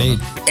shit I don't stayed.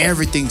 know.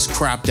 Everything's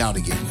crapped out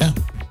again. Yeah.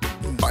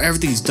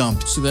 Everything's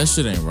dumped. See, that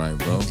shit ain't right,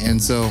 bro.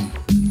 And so,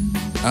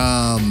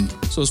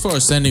 So as far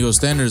as San Diego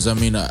standards, I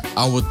mean,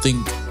 I would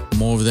think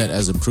more of that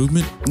as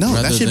improvement. No,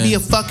 rather that should be a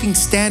than- fucking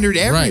standard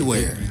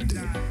everywhere.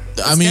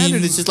 I mean,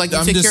 standard is just like you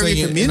I'm take just care of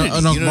your saying, community, In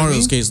you know what I Mario's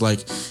mean? case,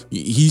 like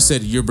he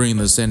said, you're bringing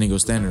the San Diego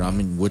standard. I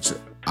mean, which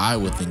I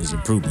would think is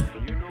improvement.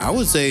 I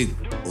would say,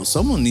 well,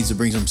 someone needs to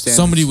bring some standards.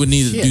 Somebody would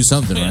need to Shit. do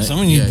something, Yeah, right?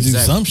 someone needs to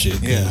exactly. do some shit.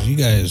 'Cause Yeah. you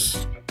guys.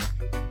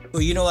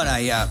 Well, you know what?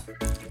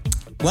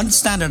 One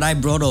standard I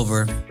brought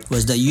over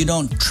was that you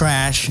don't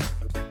trash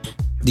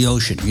the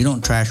ocean. You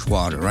don't trash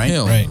water, right?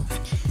 Hell, Right.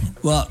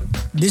 Well,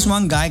 this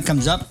one guy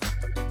comes up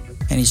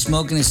and he's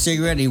smoking a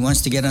cigarette. He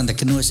wants to get on the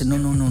canoe. I said, no.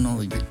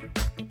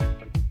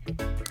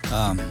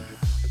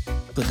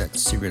 Put that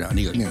cigarette on.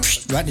 He goes,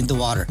 "Psh," right into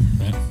water.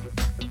 Yeah.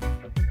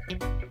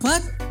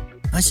 What?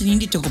 I said, you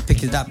need to go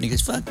pick it up. And he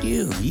goes, fuck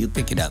you. You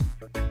pick it up.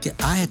 Okay,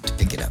 I had to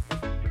pick it up.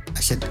 I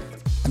said,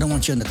 I don't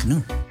want you on the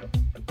canoe.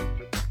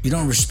 You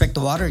don't respect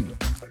the water?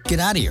 Get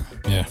out of here.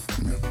 Yeah.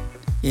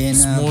 And,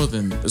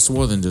 it's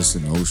more than just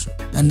an ocean.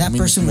 and that I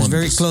mean, person it's was more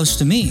very than close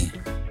to me,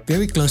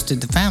 very close to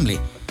the family.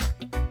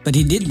 But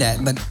he did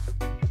that. But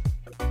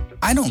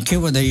I don't care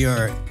whether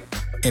you're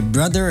a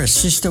brother or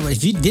sister.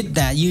 If you did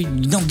that, you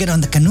don't get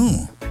on the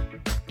canoe.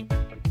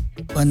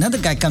 Well, another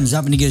guy comes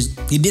up and he goes,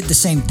 he did the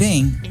same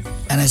thing.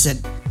 And I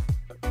said,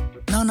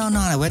 no.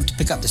 I went to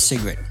pick up the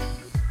cigarette.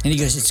 And he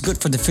goes, it's good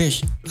for the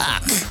fish. Ah,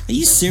 are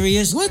you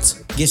serious? What?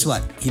 Guess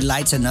what? He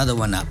lights another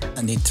one up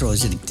and he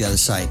throws it to the other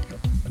side.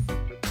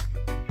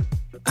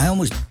 I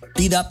almost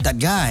beat up that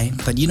guy,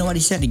 but you know what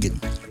he said? He goes,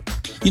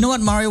 you know what,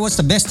 Mario? What's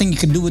the best thing you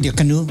can do with your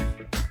canoe?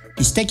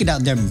 Is take it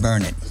out there and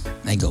burn it.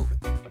 I go,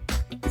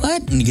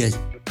 what? And he goes,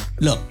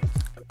 look,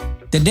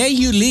 the day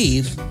you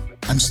leave,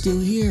 I'm still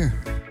here.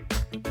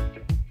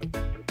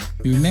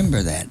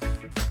 Remember that.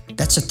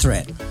 That's a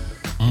threat.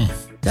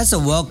 That's a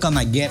welcome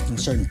I get from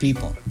certain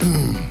people.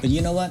 But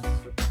you know what?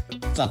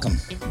 Fuck them.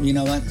 You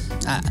know what?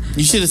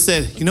 You should have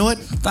said, you know what?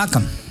 Fuck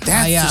them.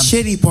 That's the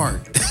shitty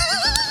part.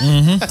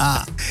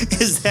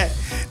 Is that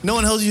no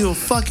one holds you to a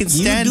fucking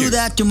standard. You do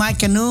that to my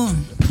canoe,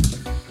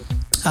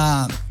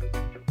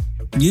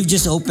 you've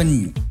just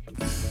opened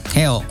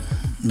hell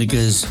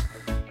because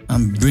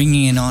I'm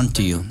bringing it on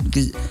to you.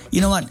 Because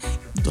you know what?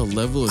 the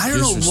level of I don't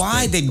know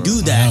why disrespect, they bro.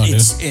 do that. I know,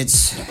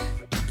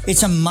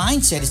 It's a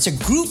mindset. It's a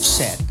group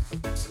set.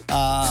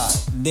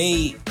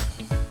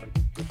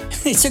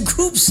 It's a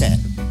group set.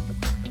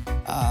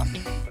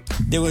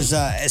 There was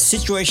a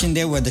situation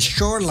there where the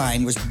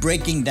shoreline was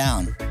breaking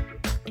down.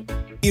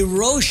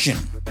 Erosion.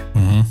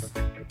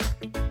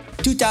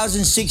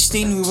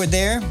 2016 we were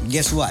there.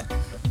 Guess what?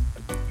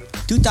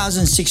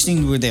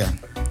 2016 we were there.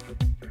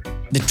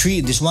 The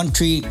tree, this one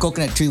tree,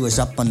 coconut tree, was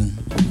up on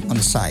the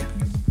side.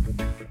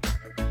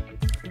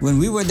 When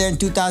we were there in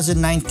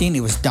 2019, it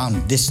was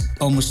down this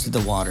almost to the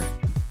water.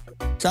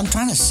 So I'm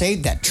trying to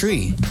save that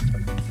tree.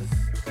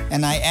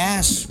 And I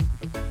asked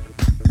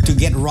to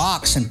get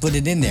rocks and put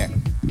it in there.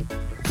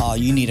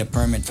 You need a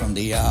permit from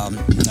the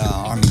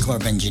Army Corps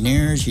of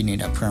Engineers. You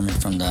need a permit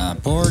from the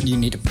port.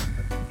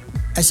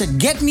 I said,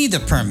 get me the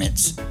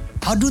permits.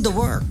 I'll do the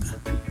work.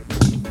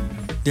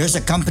 There's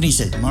a company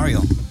said,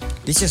 Mario,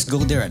 let's just go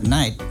there at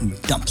night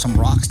and dump some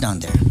rocks down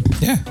there.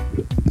 Yeah.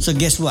 So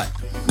guess what?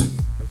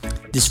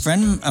 This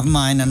friend of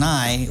mine and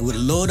I would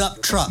load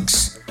up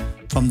trucks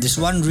from this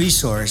one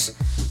resource,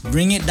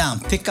 bring it down,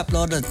 pick up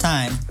load at a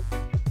time,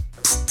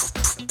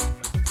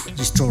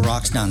 just throw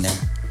rocks down there.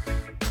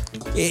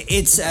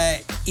 It's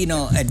a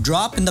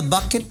drop in the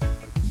bucket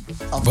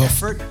of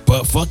effort,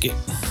 But fuck it.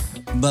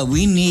 but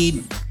we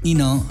need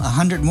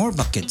 100 more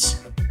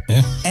buckets.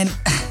 Yeah. And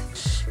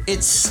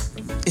it's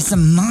a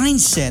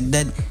mindset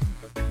that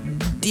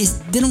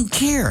they don't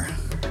care.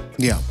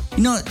 Yeah.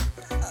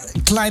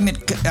 Climate,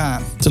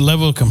 It's a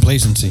level of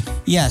complacency.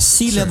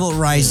 sea level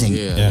rising.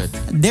 Yeah.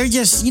 They're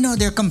just,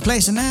 they're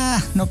complacent.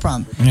 No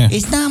problem. Yeah.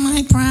 It's not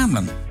my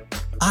problem.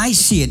 I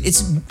see it.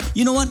 It's,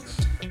 you know what?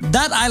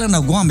 That island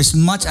of Guam is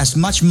as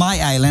much my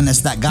island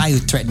as that guy who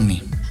threatened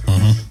me.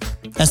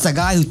 That's the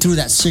guy who threw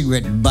that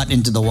cigarette butt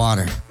into the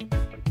water.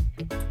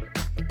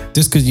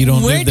 Just because you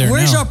don't live there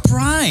Where's now. our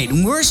pride?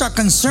 Where's our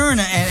concern?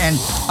 And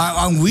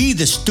are we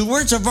the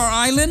stewards of our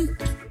island?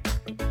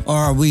 Or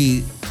are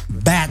we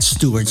bad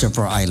stewards of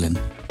our island?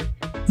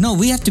 No,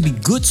 we have to be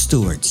good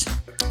stewards.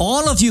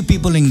 All of you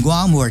people in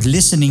Guam who are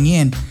listening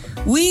in,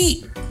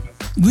 we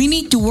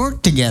need to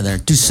work together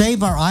to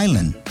save our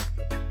island.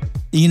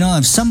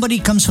 If somebody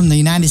comes from the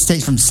United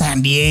States, from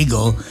San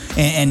Diego,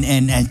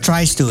 and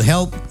tries to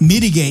help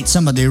mitigate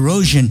some of the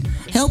erosion,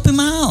 help him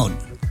out.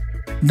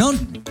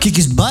 Don't kick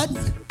his butt.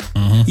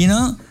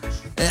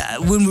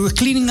 When we were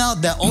cleaning out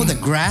all the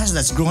grass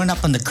that's growing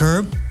up on the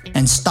curb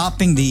and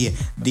stopping the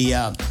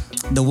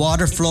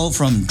water flow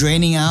from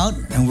draining out,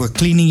 and we're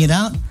cleaning it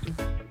out,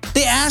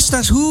 they asked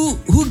us,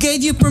 who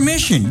gave you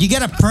permission? You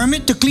got a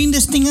permit to clean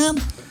this thing up?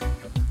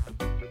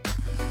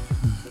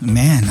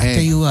 Man, I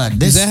tell you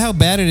what, Is that how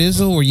bad it is,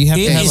 though, where you have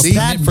to have a it's permit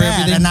that for bad,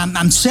 everything? and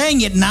I'm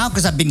saying it now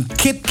because I've been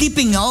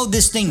keeping all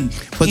this thing.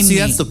 But in see, me.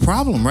 that's the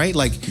problem, right?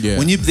 Like Yeah.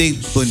 when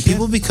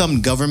people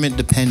become government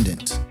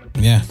dependent,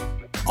 Yeah.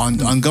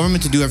 on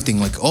government to do everything.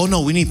 Like, oh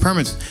no, we need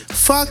permits.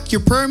 Fuck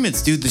your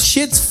permits, dude. The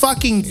shit's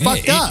fucking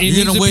fucked up. it You're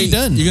needs gonna to be wait.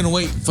 done. You're gonna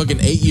wait fucking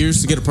 8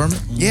 years to get a permit.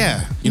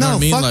 Yeah. You know no, what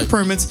I mean? fuck Like- the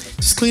permits.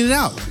 Just clean it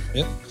out.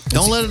 Yep.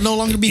 Don't let it no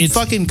longer be it's-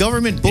 fucking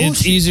government bullshit.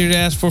 It's easier to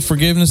ask for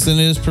forgiveness than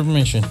it is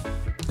permission,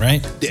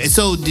 right?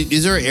 So,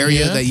 is there an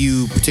area Yeah. that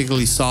you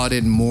particularly saw it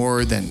in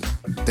more than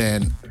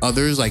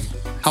others? Like,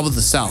 how about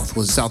the South?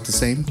 Was the South the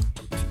same?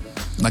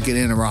 Like in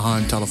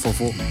Rahan,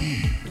 Talafofo?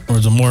 Or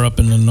is it more up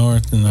in the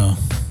north? And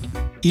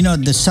You know,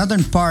 the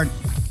southern part,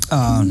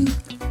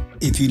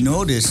 if you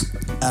notice,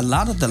 a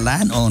lot of the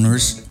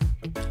landowners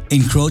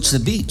encroach the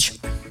beach.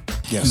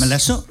 Yes.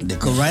 Maleso, they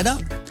go right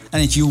up.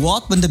 And if you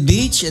walk on the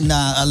beach in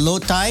a low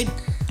tide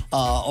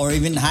or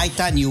even high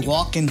tide, and you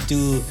walk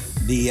into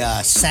the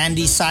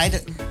sandy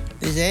side,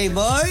 they say, hey,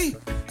 boy,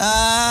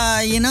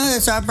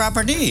 it's our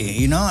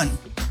property, and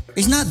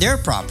it's not their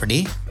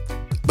property.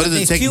 But is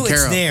They it taken feel care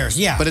it's of? theirs,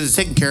 yeah. But is it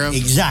taken care of?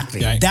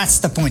 Exactly. Right. That's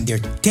the point. They're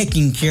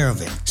taking care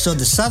of it. So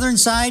the southern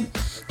side,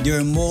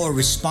 they're more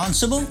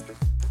responsible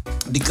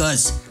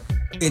because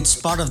it's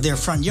part of their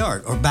front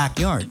yard or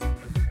backyard.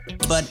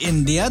 But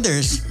in the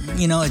others,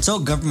 it's all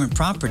government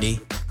property.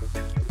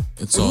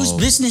 It's Whose all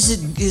business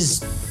it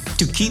is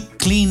to keep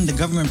clean the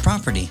government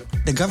property?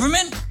 The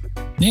government?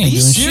 they ain't Are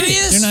you doing serious?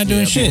 shit. They're not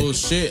doing shit,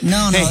 bullshit.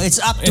 No, Hey. it's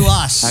up to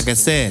us. Like I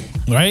said,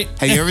 right?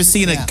 have you ever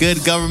seen Yeah. a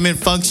good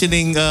government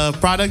functioning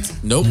product?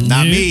 Nope,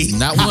 Not me.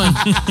 Not one.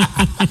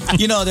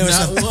 There was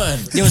Not one.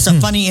 there was a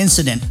funny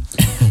incident.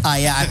 I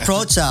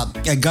approached a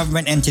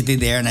government entity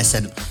there, and I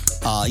said,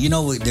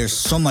 there's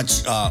so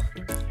much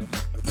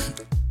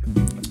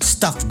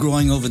stuff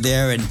growing over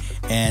there,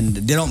 and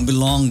they don't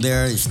belong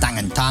there. It's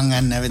tangan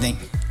and everything.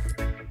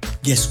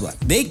 Guess what?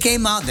 They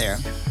came out there.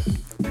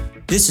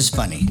 This is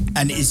funny,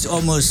 and it's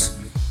almost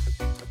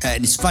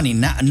it's funny.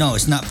 No,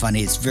 it's not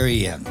funny. It's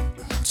very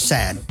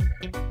sad.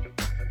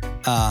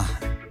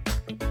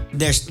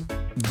 There's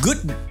good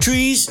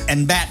trees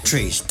and bad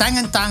trees.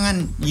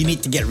 Tangan, you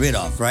need to get rid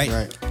of, right?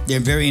 Right. They're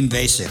very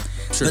invasive.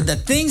 Sure. But the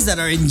things that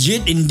are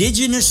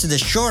indigenous to the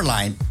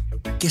shoreline,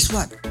 guess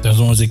what?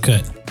 Those ones they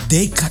cut.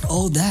 They cut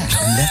all that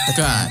and left the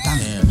God tangan.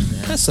 damn,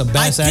 man. That's a I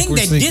bass think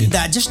they thinking. did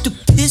that just to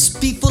piss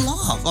people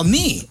off, or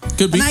me.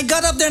 Could be. And I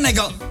got up there and I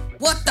go,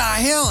 what the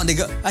hell? And they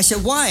go, I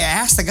said, why? I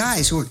asked the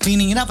guys who were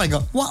cleaning it up. I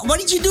go, why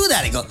did you do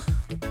that? I go,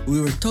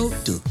 we were told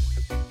to.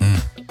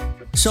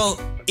 So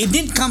it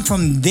didn't come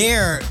from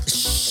their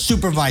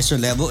supervisor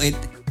level. It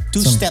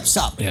two steps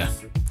up. Yeah.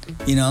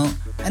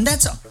 And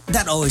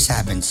that always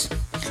happens.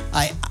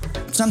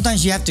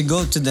 Sometimes you have to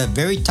go to the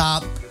very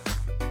top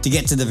to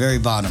get to the very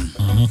bottom.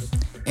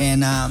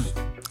 And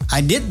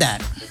I did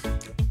that.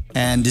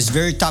 And this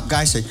very top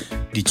guy said,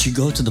 did you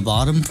go to the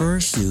bottom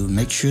first to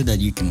make sure that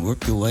you can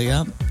work your way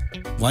up?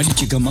 Why did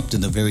you come up to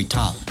the very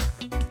top?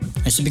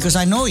 I said, because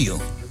I know you.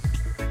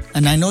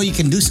 And I know you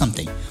can do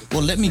something.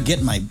 Well, let me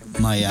get my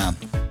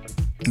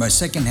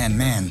second-hand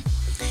man.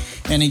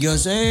 And he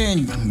goes,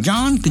 hey,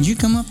 John, could you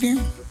come up here?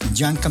 And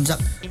John comes up.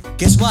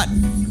 Guess what?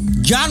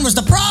 John was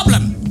the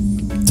problem.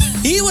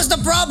 He was the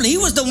problem. He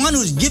was the one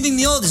who's giving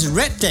me all this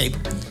red tape.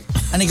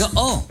 And he go,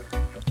 oh,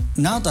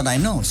 now that I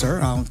know,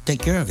 sir, I'll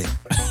take care of it.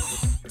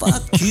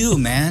 Fuck you,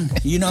 man.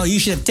 You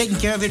should have taken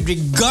care of it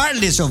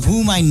regardless of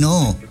whom I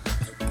know.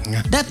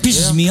 That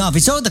pisses me off.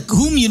 It's all the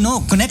whom you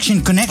know,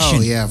 connection.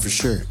 Oh, yeah, for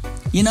sure.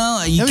 You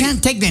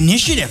can't take the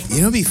initiative.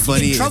 It'd be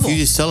funny in if trouble. you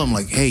just tell them,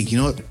 like, hey, you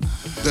know what?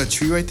 That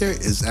tree right there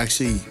is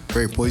actually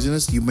very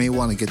poisonous. You may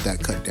want to get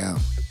that cut down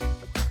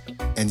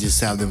and just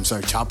have them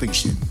start chopping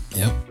shit.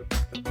 Yep.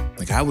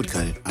 Like, I would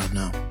cut it. I don't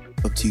know.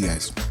 Up to you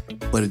guys.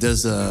 But it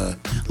does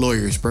lower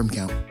your sperm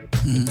count.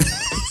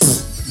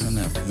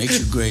 No. Makes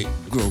you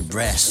grow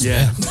breasts.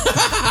 Yeah.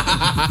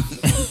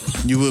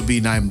 You will be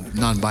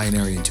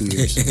non-binary in 2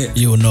 years.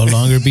 You will no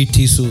longer be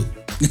Tisu.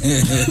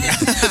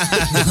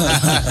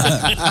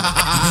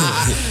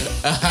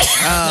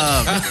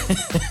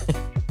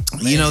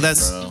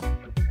 That's...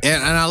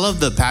 And I love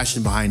the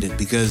passion behind it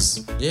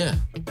because... Yeah.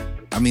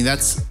 I mean,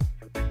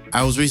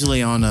 I was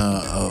recently on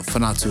a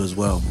Fanatsu as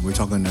well. We were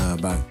talking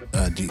about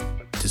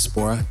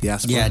diaspora.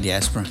 Yeah,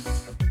 diaspora.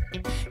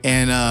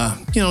 And,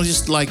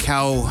 just like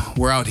how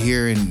we're out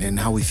here and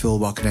how we feel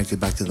about connected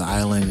back to the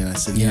island. And I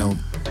said,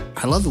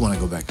 I love it when I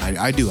go back.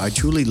 I do. I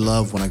truly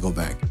love when I go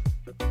back.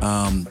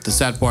 The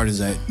sad part is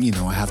that,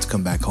 I have to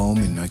come back home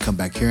and I come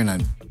back here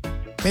and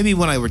maybe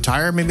when I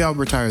retire, maybe I'll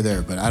retire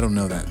there, but I don't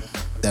know that.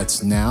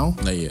 That's now.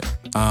 Not yet.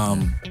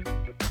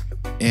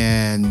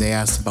 And they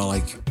asked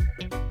about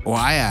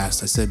I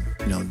asked, I said,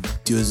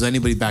 does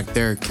anybody back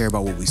there care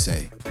about what we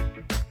say?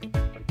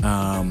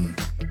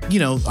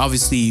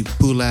 Obviously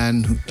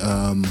Pulan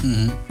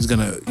is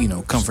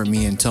gonna, comfort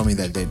me and tell me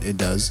that it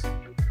does.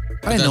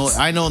 But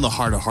I know in the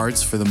heart of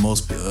hearts, for the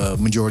most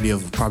majority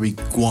of probably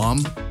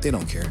Guam, they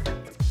don't care.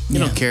 They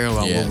don't care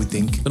about what we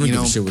think. They don't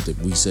give a shit what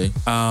we say.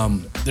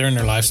 They're in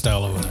their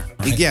lifestyle over there.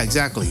 Right? Yeah,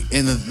 exactly.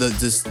 And the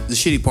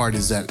shitty part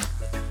is that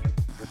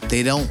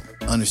they don't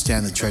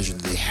understand the treasure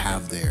that they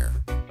have there.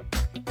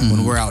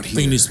 when we're out I here.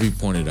 think it needs to be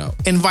pointed out.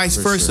 And vice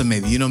For versa, sure.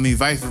 maybe. You know what I mean?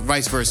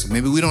 Vice versa.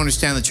 Maybe we don't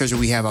understand the treasure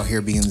we have out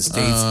here being in the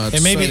States.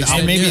 And maybe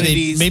So-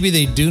 maybe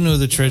they do know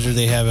the treasure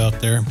they have out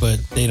there, but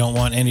they don't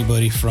want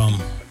anybody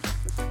from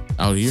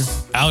Out here.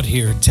 out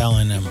here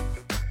telling them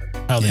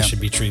how they Yeah. should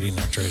be treating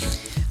their treasure.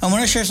 I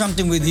want to share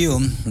something with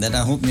you that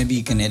I hope maybe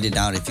you can edit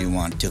out if you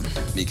want to,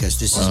 because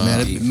this is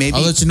maybe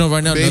I'll let you know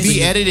right now. Maybe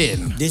nothing- edit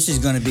in. this is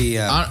going to be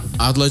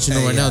I'll let you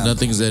know right now. Hey,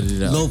 Nothing's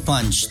edited out. low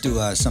punch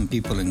to some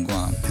people in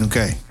Guam.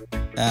 Okay.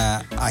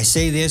 I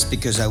say this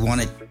because I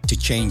wanted to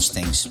change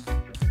things.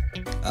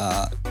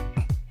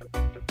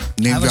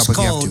 Name I was drop if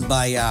you have called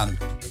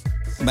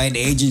to. by an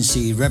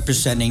agency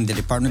representing the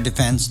Department of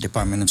Defense,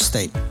 Department of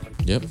State,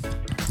 Yep.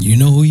 You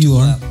know who you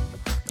are.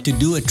 to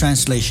do a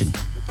translation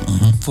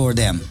for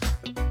them.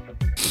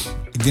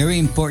 A very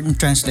important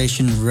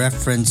translation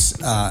reference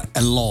a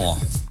law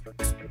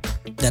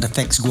that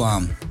affects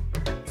Guam.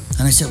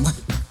 And I said, what?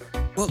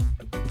 Well,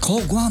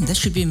 call Guam. That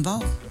should be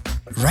involved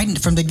right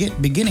from the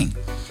beginning.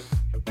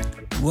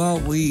 Well,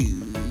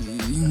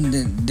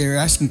 they're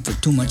asking for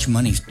too much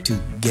money to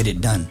get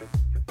it done.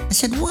 I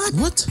said, what?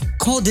 What?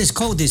 Call this.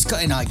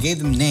 And I gave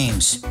them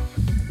names.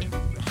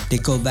 They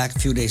called back a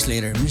few days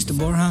later. Mr.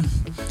 Borja,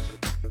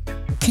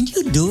 can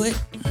you do it?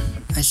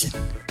 I said,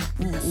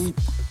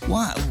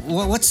 why?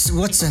 What's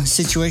the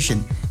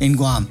situation in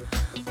Guam?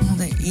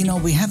 Well,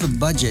 we have a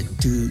budget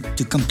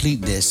to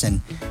complete this,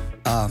 and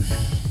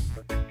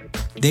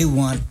they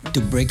want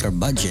to break our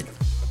budget.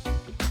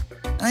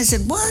 And I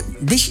said, what?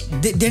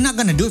 They're not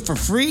going to do it for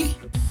free?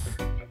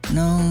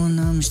 No,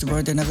 Mr.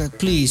 Borja, they're not going to.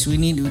 Please, we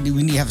need to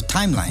have a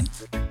timeline.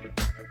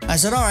 I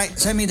said, all right,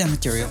 send me the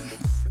material.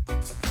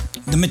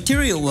 The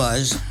material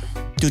was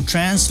to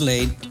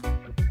translate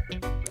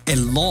a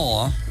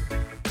law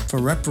for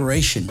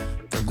reparation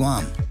for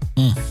Guam.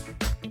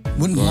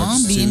 Wouldn't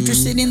Guam be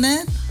interested in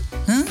that?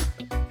 Huh?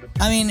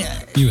 I mean,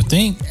 You would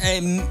think.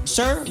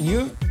 sir,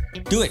 you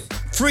do it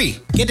free.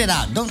 Get it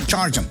out. Don't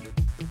charge them.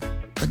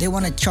 But they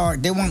want to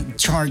charge. They want to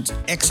charge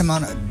X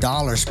amount of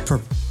dollars per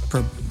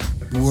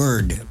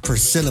word, per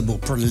syllable,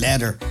 per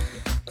letter.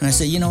 And I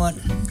said, you know what?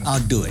 I'll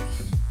do it.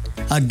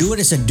 I'll do it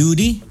as a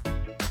duty,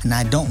 and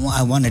I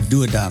want to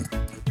do it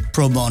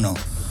pro bono.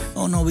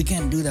 Oh no, we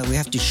can't do that. We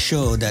have to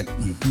show that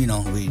we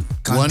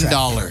contract.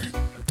 $1.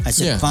 I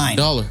said, Yeah, fine.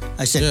 $1.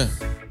 I said, Yeah.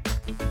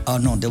 oh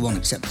no, they won't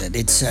accept that.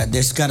 It's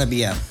there's got to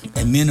be a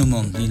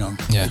minimum. Yeah.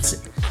 What's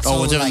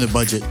in the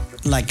budget?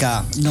 Like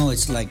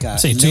it's like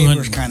Say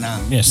labor $200. kind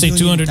of Yeah, say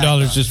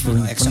 $200 just for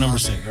X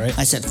number's amount. sake, right?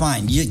 I said,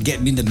 fine, you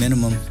get me the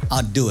minimum,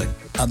 I'll do it.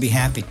 I'll be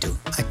happy to.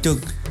 I took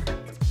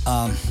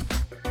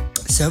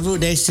several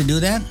days to do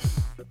that.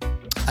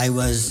 I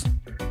was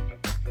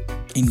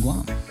in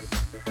Guam.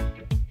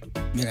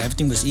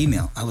 Everything was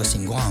email. I was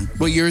in Guam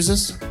What year is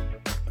this?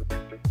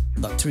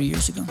 about 3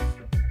 years ago.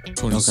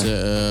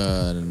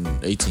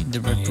 2018. The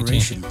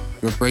reparation.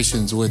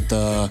 Reparations with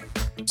so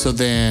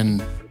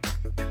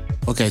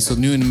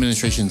new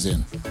administration's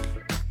in.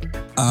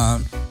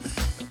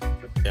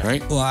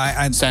 Right? Well,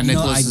 I San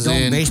Nicolas I is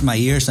don't in. base my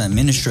years on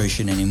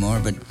administration anymore,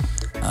 but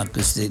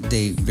because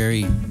they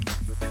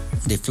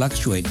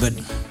fluctuate. But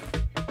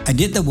I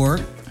did the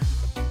work,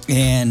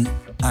 and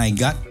I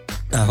got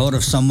a hold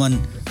of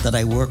someone that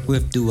I work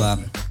with to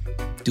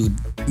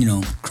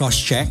cross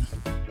check.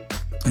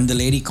 And the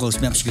lady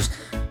calls me up. She goes,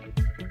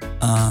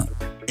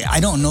 I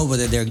don't know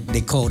whether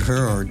they called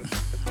her or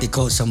they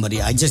called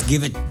somebody. I just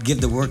give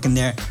the work in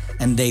there,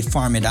 and they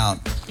farm it out.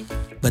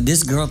 But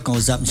this girl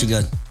calls up and she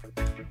goes,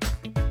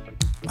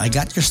 I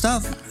got your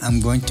stuff.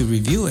 I'm going to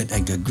review it. I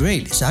go,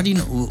 great. So how do you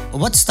know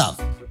what stuff?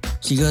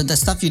 She goes, the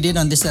stuff you did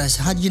on this. I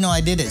said, how do you know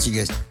I did it? She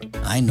goes,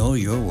 I know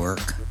your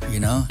work.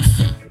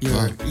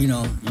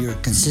 You're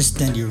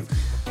consistent.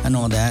 And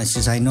all that. She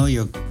says, I know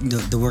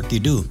the work you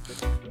do.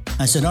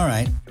 I said, all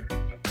right.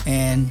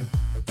 And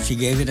she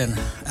gave it an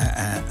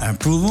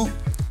approval.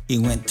 It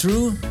went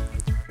through.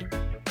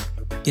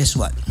 Guess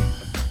what?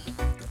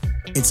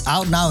 It's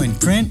out now in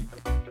print.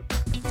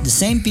 The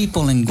same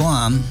people in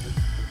Guam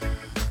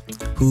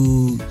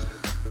who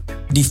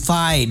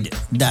defied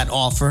that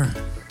offer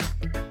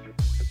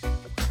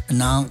are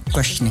now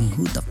questioning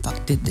who the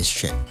fuck did this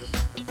shit.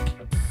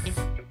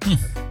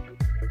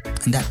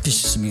 And that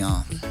pisses me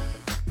off.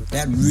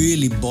 That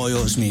really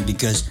boils me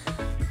because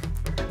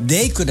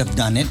they could have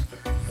done it.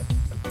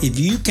 If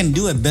you can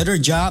do a better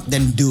job,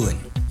 then do it.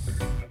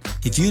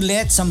 If you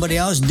let somebody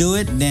else do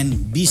it,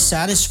 then be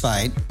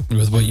satisfied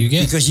With what you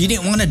get. because you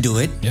didn't want to do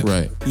it. Yep.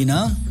 Right.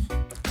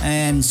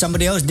 And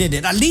somebody else did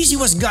it. At least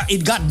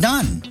it got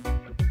done.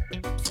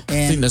 I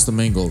think And that's the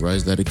main goal, right?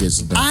 Is that it gets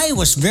done. I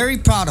was very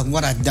proud of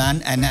what I've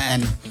done,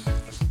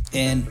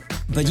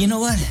 but you know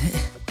what?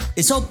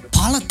 It's all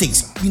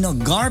politics,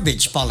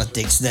 garbage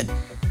politics that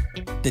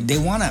they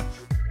want to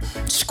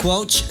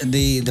squelch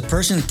the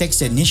person who takes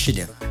the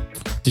initiative.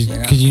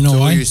 Because you know So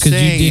what why? you're Because you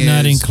saying did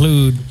not is-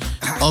 include.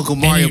 Uncle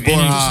Mario Any-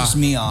 Borja. Pisses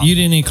me off. You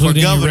didn't include For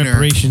any governor.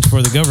 reparations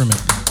for the government,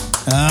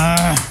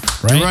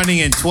 right? Running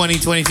in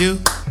 2022.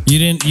 You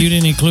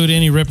didn't include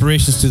any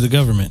reparations to the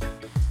government.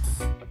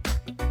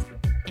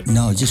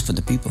 No, just for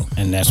the people.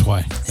 And that's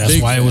why. That's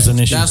Big why it was an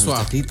issue. That's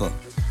why. The people.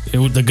 It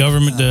was the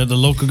government, the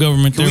local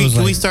government there was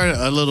Can we like, start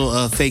a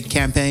little fake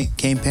campaign?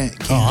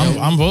 oh,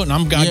 I'm voting.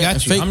 I'm got Yeah, you.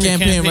 fake I'm your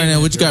campaign right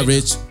now. What you got,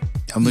 manager.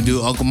 Rich? I'm gonna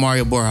do Uncle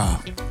Mario Borja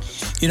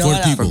You know For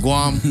what? the people. for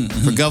Guam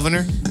for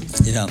governor.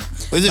 You know,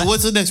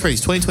 What's the next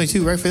race?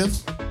 2022, right for them?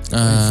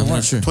 I'm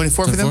not sure.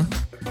 24 for them?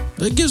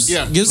 It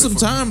gives some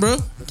time, bro.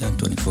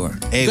 24.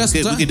 Hey, Got some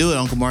we time. could do it,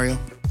 Uncle Mario.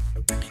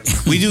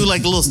 We do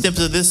like the little snips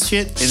of this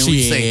shit, and then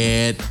we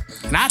say, Shit.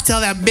 and I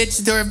tell that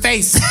bitch to her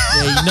face.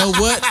 Yeah, you know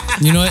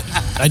what? You know what?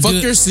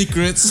 Fuck your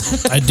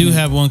secrets. I do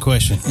have one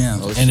question. Yeah.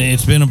 And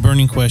it's been a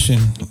burning question,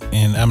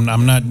 and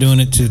I'm not doing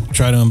it to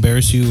try to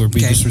embarrass you or be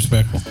Okay.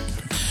 disrespectful.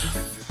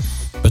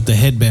 But the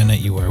headband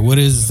that you wear, what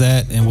is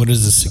that, and what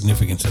is the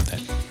significance of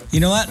that? You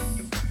know what?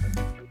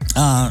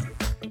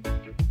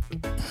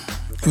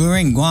 We were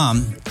in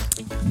Guam.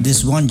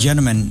 This one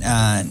gentleman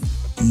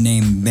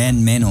named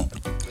Ben Meno,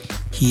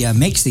 he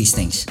makes these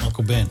things.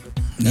 Uncle Ben.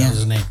 That Yeah. was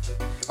his name.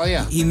 Oh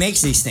yeah. He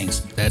makes these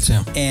things. That's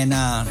him. And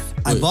I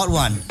bought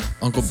one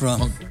Uncle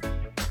from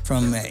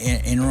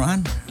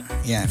Inrohan.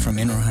 Yeah, from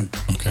Inrohan.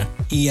 Okay.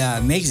 He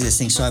makes this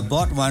thing. So I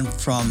bought one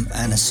from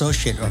an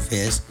associate of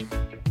his,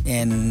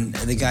 and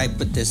the guy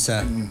put this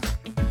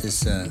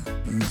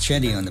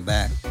machete on the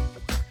back,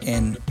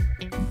 and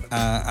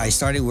I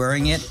started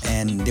wearing it,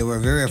 and they were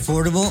very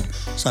affordable.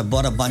 So I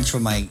bought a bunch for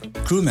my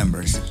crew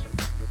members.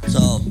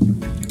 So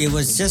it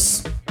was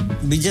just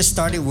we just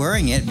started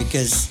wearing it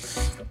because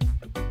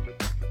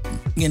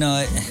we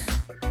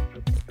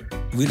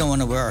don't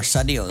want to wear our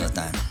sari all the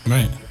time.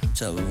 Right.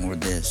 So we wore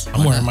this.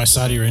 I'm wearing my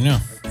sari right now.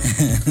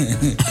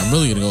 I'm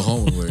really gonna go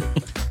home and wear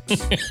it.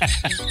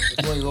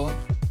 Where you going?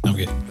 I'm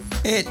good.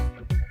 It.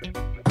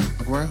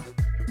 Where?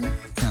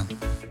 Yeah.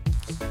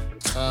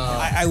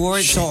 I wore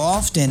it so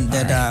often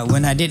that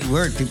when I didn't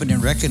wear it, people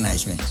didn't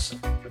recognize me.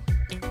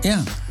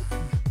 Yeah.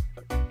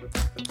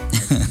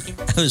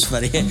 That was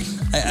funny.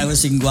 I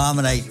was in Guam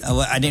and I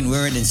didn't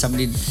wear it, and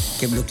somebody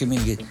kept looking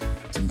at me and go,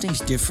 something's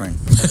different.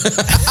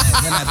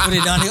 And then I put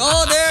it on.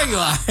 Oh, there you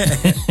are.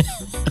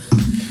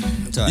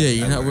 So Yeah,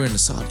 you're not wearing the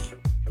Saudi.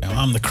 Now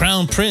I'm the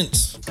crown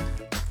prince.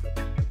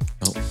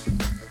 Oh,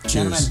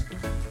 Gentlemen,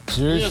 cheers.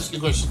 Let me ask you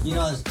a question. you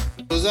know,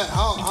 Was that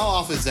how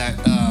often is that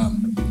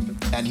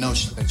that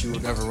notion that you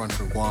would ever run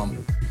for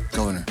Guam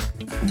governor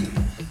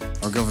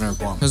or governor of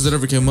Guam? Has it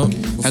ever came up?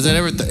 Has it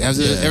ever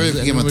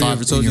become a thought?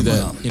 Ever told in you your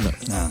that? mind? You know,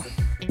 no.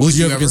 would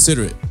you ever ever?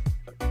 consider it?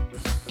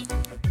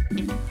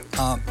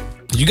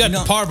 You got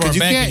the par bar You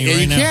backing can't. you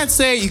right You now.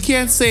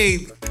 can't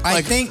say. I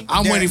Like, think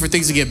I'm there- waiting for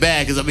things to get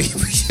bad because I mean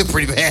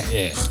pretty bad.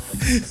 Yeah.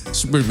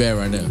 It's pretty bad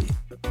right now.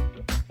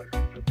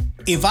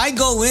 If I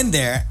go in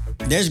there,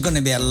 there's going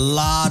to be a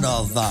lot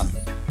of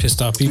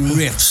Pissed off people.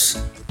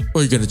 rifts.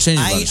 Or you're gonna change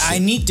a lot of I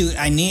shit.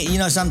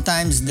 need,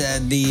 sometimes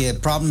the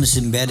problem is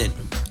embedded.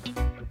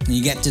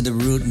 You get to the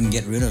root and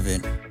get rid of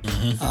it.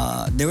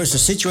 There was a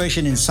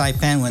situation in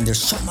Saipan when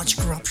there's so much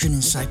corruption in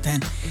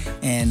Saipan,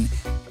 and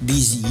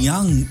these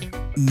young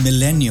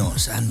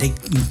millennials, and they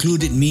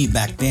included me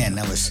back then.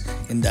 I was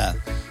in the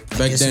I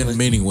Back guess it then, was,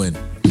 meaning when?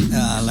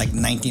 like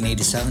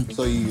 1987.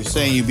 So you're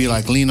saying you'd be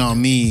like, lean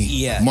on me,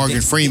 Yeah, Morgan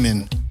they-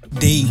 Freeman.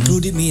 They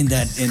included me in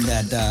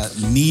that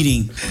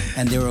meeting,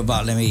 and there were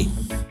about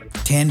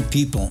 10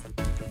 people.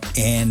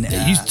 And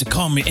They used to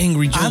call me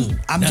Angry Joe.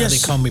 I'm now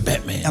just- they call me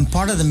Batman. I'm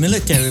part of the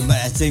military,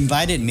 but they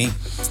invited me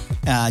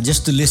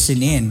just to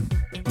listen in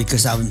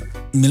because I'm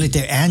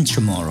military and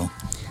Chamorro.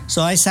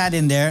 So I sat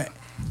in there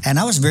and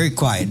I was very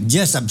quiet,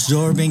 just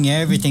absorbing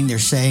everything they're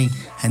saying,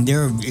 and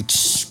they're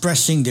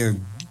expressing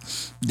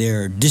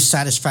their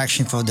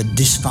dissatisfaction for the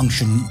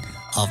dysfunction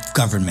of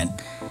government.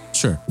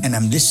 Sure. And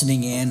I'm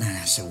listening in, and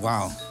I said,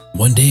 wow.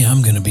 One day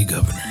I'm gonna be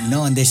governor.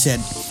 No, and they said,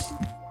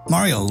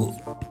 Mario,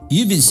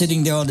 you've been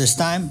sitting there all this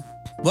time.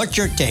 What's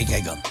your take?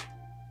 I go,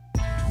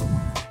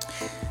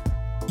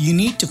 you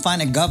need to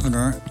find a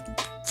governor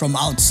from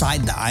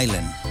outside the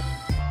island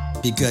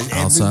because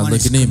Outside everyone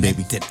is looking in,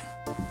 baby. connected.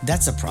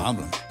 That's a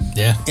problem.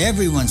 Yeah.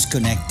 Everyone's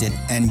connected,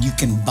 and you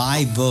can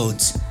buy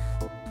votes,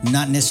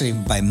 not necessarily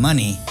by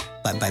money,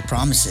 but by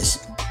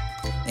promises.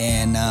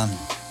 And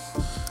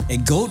a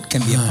goat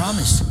can be a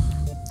promise.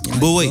 You know,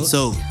 But a wait,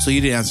 goat- so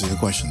you didn't answer the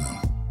question though.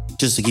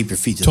 Just to keep your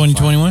feet to the fire.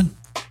 2021.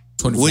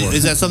 24.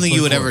 Is that something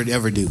you would ever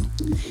do?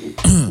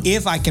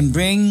 if I can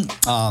bring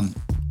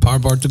Power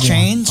bar to Guam.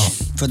 change Oh.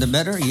 for the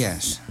better,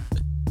 yes.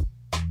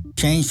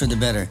 Change for the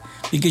better.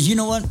 Because you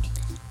know what?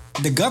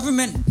 The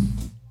government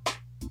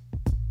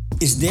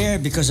is there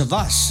because of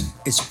us.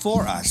 It's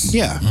for us.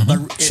 Yeah.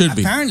 But Should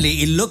be. apparently,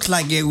 it looks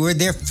like we're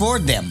there for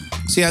them.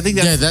 See, I think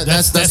Yeah,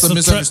 that's that's the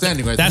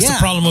misunderstanding right That's there. the Yeah.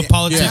 problem with Yeah.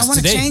 politics I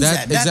wanna today. change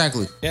That- that.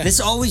 exactly. Yeah. It's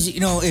always, if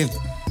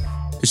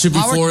It should be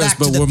Power for us, back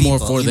to but the we're more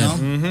people, for you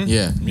them. know?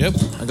 Yeah. Yep.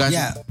 I got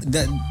yeah, you.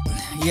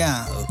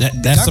 the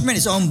That's government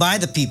is owned by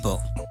the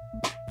people,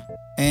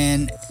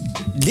 and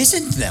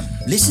listen to them.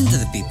 Listen to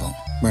the people.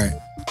 right.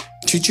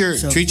 Treat your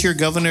So- treat your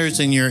governors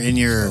and your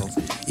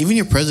even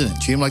your president.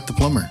 Treat him like the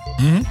plumber.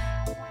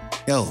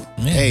 Yo,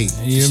 Yeah. hey,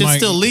 You're shit's my-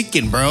 still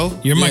leaking, bro.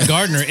 You're my Yeah.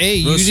 gardener.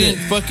 Hey, Real you shit.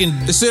 didn't fucking.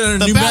 It's still under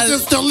The new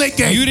bathroom's still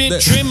leaking. You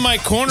didn't trim my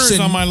corners Said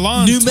on my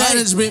lawn. New tight.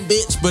 management,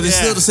 bitch, but it's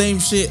Yeah. still the same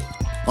shit.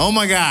 Oh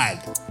my God.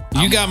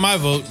 You got my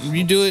vote.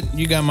 You do it.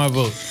 You got my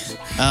vote.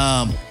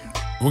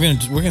 We're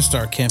gonna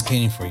start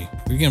campaigning for you.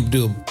 We're gonna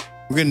do.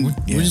 We're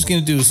just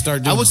gonna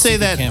start. Doing I would a say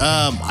secret that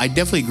campaign. I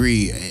definitely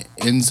agree,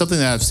 and something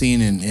that I've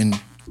seen, and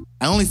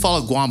I only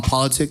follow Guam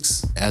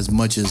politics as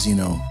much as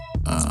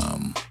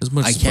As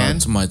much I as can.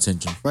 brought to my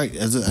attention. right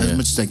as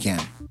much as I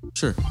can.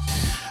 Sure.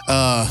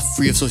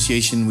 Free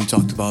association, we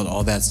talked about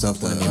all that stuff.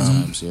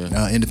 times,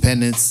 yeah.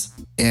 Independence,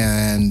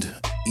 and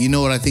you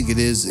know what I think it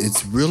is?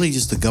 It's really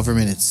just the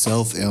government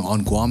itself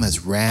on Guam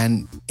has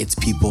ran its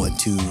people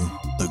into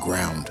the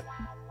ground.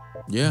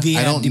 Yeah.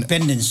 Via don't-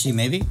 dependency,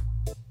 maybe.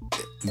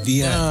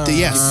 Via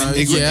Yes,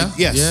 yeah.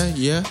 yes.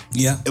 Yeah.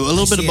 yeah, A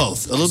little bit of I see it.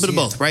 both. A little I bit of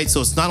see both, right?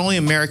 So it's not only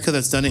America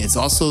that's done it, it's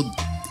also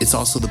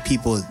the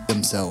people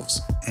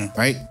themselves,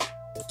 right?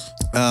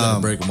 Gotta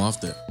break them off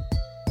there.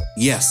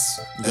 Yes,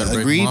 gotta break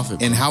agreed. them off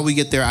it, And bro. how we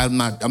get there, I'm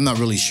not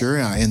really sure,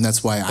 and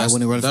that's why I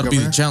want to run for that'll be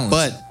the governor. challenge.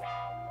 But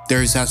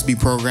there has to be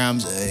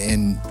programs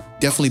and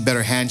definitely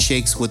better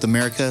handshakes with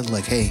America.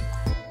 Like, hey,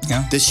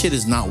 Yeah. this shit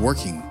is not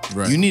working.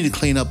 Right. You need to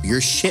clean up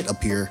your shit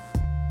up here,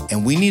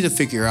 and we need to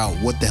figure out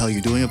what the hell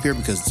you're doing up here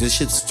because this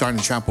shit's starting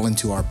to trample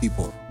into our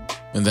people.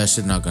 And that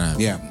shit not gonna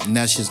happen. Yeah, and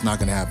that's just not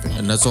gonna happen.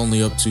 And that's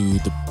only up to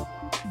the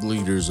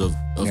leaders of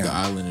Yeah. the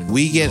island. And,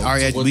 We get our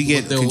what we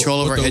get they'll-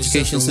 control of what our they'll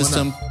education accept and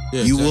system. whatnot. Yeah,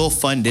 you exactly. will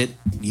fund it.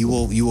 You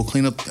will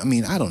clean up. I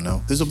mean, I don't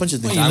know. There's a bunch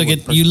of things. Well, I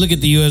would you look at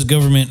the U.S.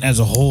 government as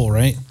a whole,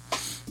 right?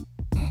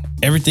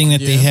 Everything that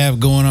they Yeah. have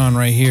going on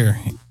right here,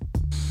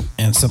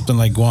 and something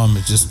like Guam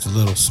is just a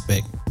little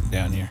speck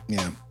down here.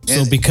 yeah.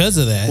 So And- because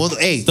of that, Well,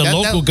 hey, the that-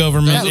 local that-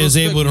 government that is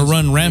little able to speck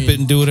run is- rampant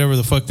and do whatever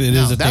the fuck it is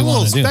now, that they that little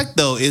want to do. speck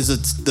though is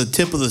the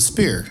tip of the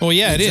spear. Well,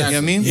 yeah, it is. Exactly. You know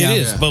what I mean? It Yeah.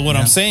 is. But what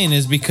I'm saying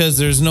is because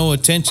there's no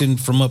attention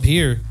from up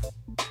here,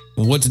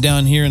 what's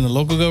down here in the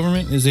local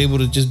government is able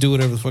to just do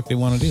whatever the fuck they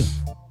want to do.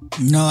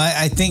 No,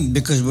 I think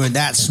because we're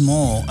that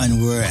small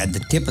and we're at the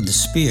tip of the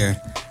spear,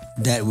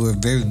 that we're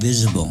very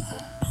visible,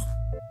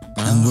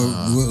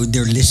 and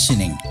they're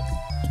listening.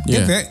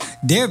 Yeah.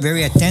 They're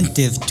very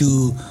attentive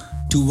to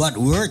what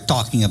we're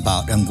talking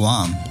about in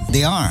Guam.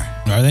 They are,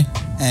 Are they?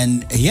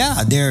 and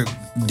yeah, they're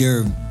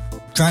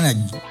trying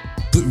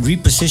to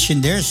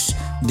reposition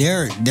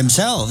their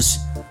themselves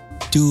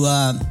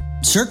to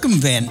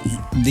circumvent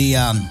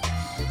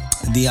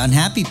the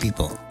unhappy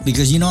people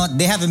because you know what?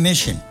 They have a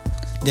mission.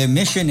 Their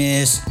mission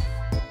is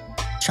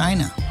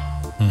China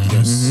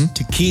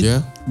to keep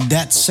Yeah.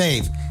 that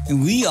safe,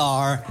 and we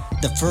are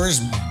the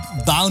first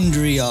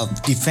boundary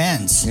of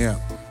defense. Yeah.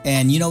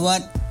 And you know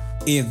what?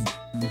 If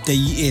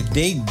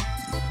they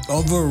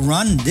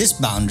overrun this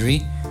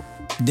boundary,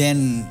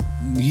 then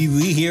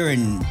we here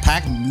in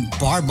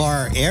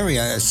Bar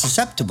area is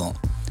susceptible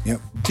Yep.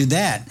 to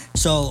that.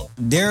 So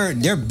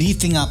they're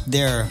beefing up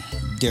their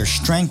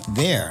strength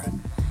there,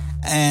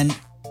 and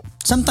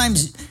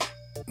sometimes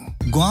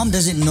Guam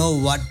doesn't know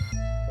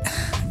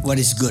what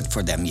is good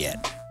for them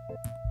yet.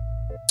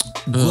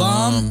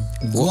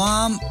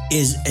 Guam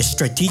is a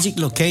strategic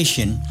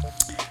location.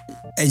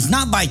 It's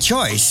not by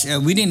choice.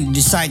 We didn't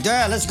decide.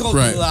 Let's go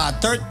Right. to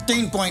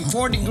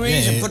 13.4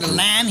 degrees Yeah, and put a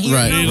land here.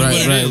 Right, No, right, we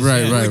didn't.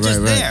 right, right, We're right, just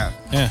right, right. there.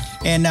 Yeah.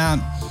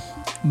 And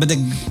but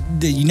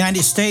the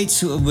United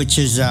States, which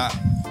is a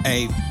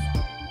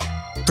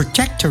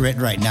protectorate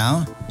right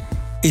now,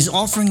 is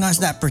offering us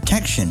that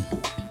protection.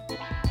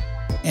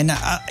 And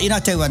I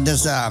tell you what,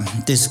 there's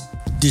this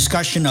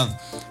discussion of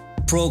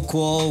pro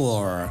quo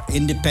or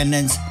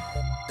independence.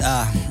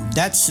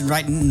 That's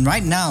right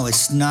now.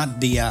 It's not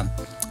the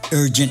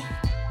urgent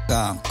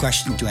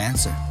question to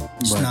answer.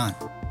 It's not.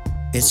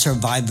 It's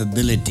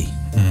survivability.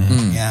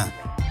 Yeah,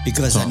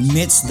 because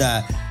amidst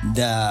the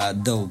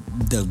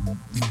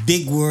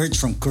big words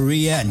from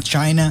Korea and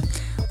China,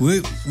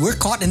 we're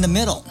caught in the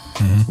middle.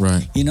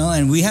 Right. You know,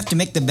 and we have to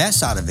make the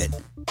best out of it.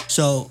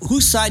 So,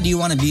 whose side do you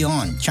want to be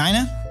on?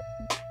 China?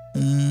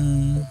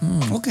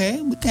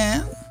 Okay, we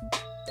can.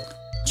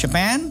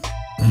 Japan?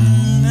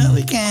 No,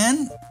 we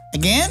can.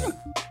 Again?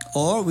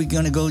 Or we're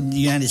going to go to the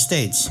United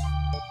States.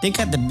 They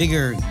got the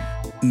bigger,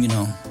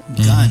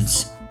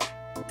 guns.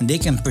 And they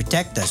can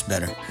protect us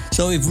better.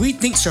 So if we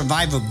think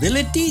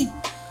survivability,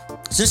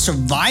 it's just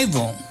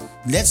survival,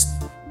 let's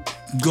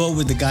go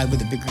with the guy with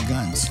the bigger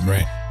guns.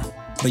 Right.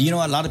 But you know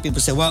what? A lot of people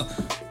say, well,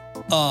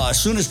 as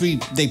soon as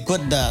they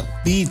put the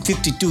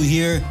B-52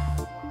 here,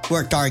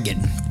 we're a target.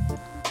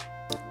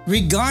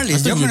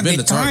 Regardless, they're going to be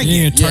a target.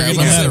 Yeah, Yeah, target like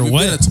no I said, matter we've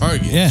what. been a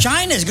target. Yeah.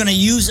 China's going to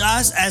use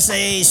us as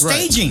a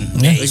staging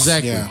Yeah. base.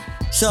 Exactly. Yeah.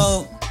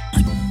 So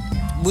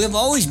we've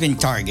always been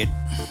target,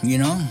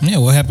 Yeah,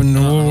 what happened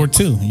in World War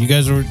II? You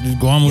guys were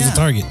Guam was Yeah. a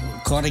target.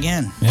 Caught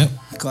again. Yep.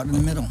 Caught in the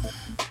middle.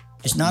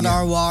 It's not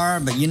our war,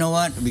 but you know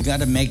what? We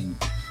got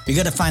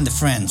to find the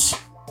friends.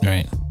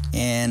 Right.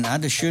 And I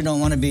just sure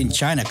don't want to be in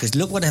China because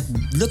look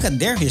at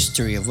their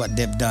history of what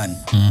they've done.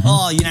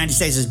 Oh, United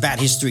States has bad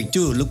history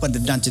too. Look what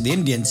they've done to the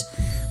Indians.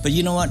 But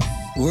you know what?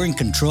 We're in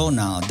control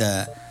now.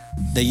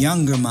 the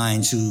younger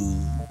minds who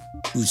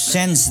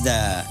sense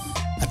the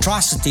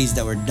atrocities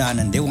that were done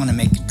and they want to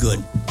make it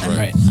good.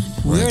 Right.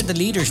 We're the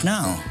leaders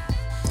now.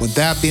 With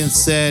that being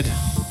said,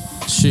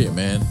 Shit,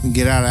 man.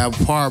 get out of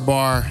that par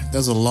bar. That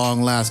was a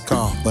long last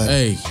call, but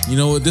Hey, you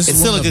know what? This It's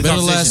is still one a of the good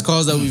better last conversation.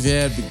 calls that we've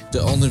had,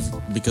 only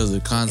because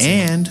of the concept.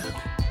 and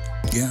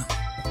Yeah.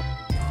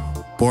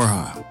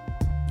 Borja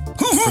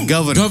for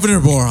governor. Governor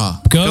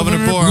Borja.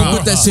 Governor Borja. We'll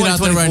put that shit out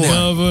there right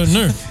now.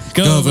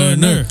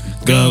 Governor.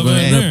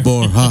 Governor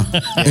Borja.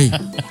 Hey.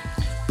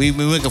 We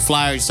make a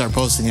flyer and start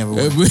posting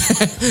everywhere.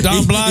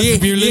 Don Blas,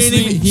 if you're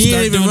listening, he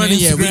start ain't even doing running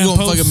yet. We Instagram gonna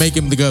posts. fucking make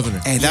him the governor.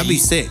 Hey, that'd be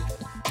sick.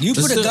 You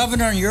put a Just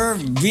governor on your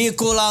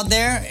vehicle out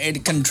there,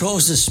 it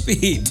controls the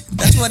speed.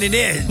 That's what it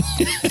is.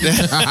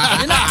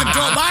 You're not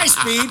controlled by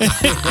speed.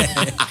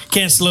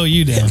 Can't slow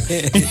you down.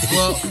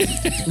 Well,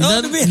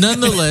 No, to be-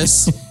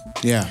 nonetheless,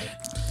 Yeah.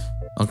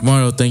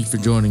 Mario, thank you for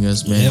joining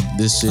us, man. Yep.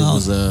 This shit Oh.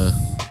 was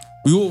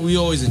we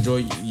always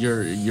enjoy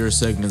your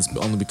segments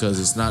only because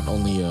it's not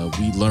only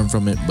we learn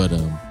from it, but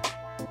it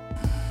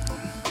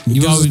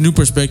gives us a new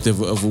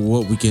perspective of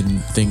what we can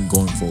think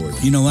going forward.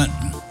 You know what?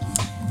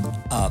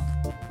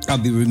 I'll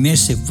be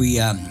remiss if we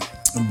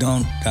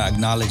don't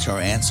acknowledge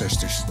our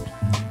ancestors.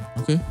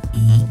 Okay.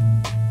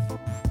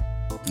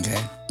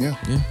 Okay? Yeah.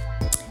 Yeah.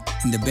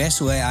 And the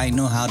best way I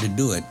know how to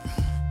do it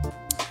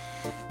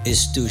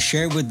is to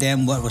share with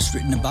them what was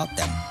written about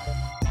them.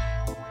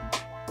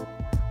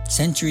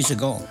 Centuries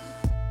ago.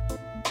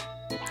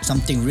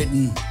 Something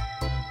written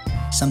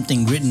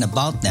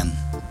about them.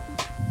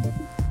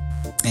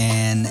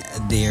 And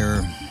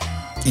their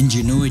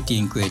ingenuity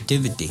and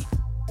creativity.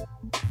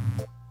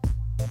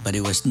 But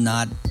it was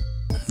not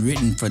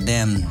written for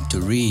them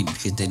to read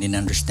because they didn't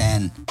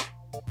understand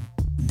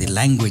the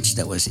language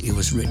that it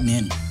was written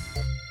in.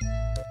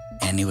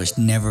 And it was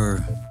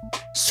never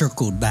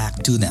circled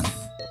back to them.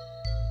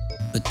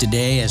 But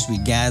today, as we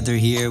gather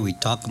here, we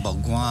talk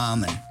about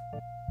Guam and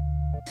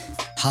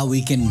how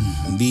we can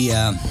be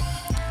a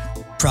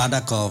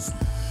product of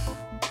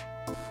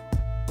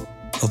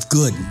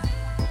good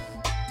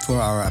for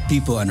our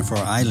people and for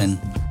our island.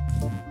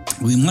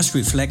 We must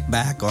reflect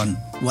back on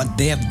what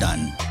they have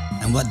done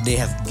and what they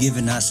have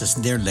given us as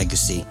their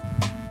legacy,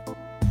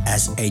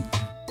 as a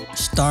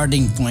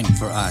starting point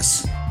for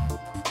us,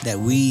 that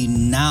we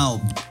now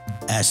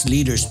as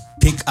leaders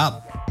pick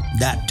up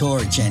that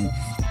torch and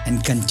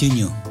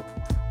continue.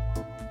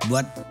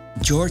 What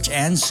George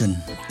Anson,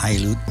 I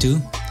allude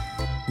to,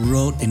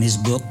 wrote in his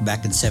book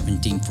back in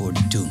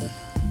 1742.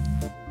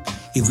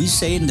 If we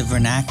say in the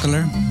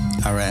vernacular,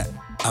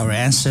 our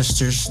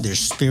ancestors, their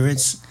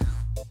spirits,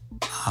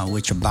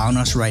 which abound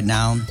us right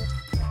now,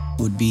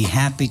 would be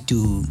happy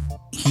to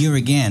hear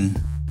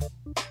again,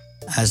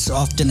 as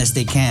often as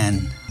they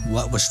can,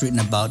 what was written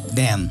about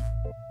them,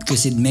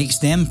 because it makes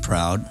them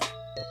proud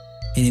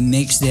and it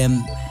makes them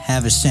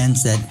have a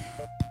sense that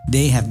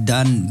they have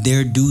done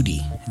their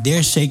duty,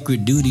 their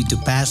sacred duty to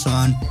pass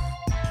on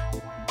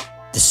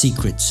the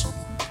secrets.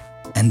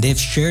 And they've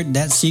shared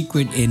that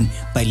secret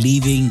by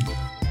leaving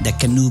the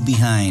canoe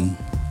behind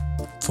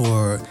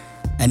for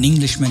an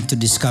Englishman to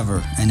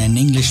discover and an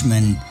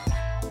Englishman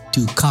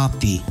to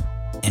copy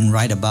and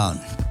write about.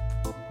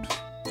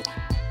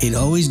 It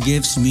always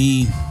gives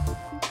me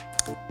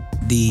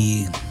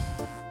the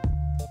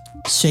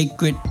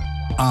sacred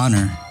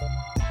honor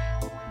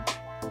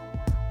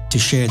to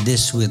share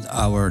this with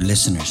our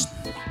listeners.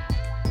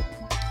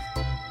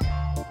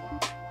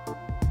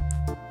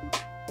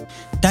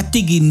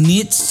 Tati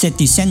ginit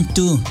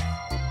 742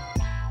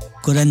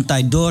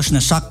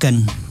 na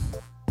sakan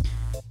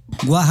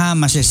guaha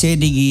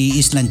masasedigi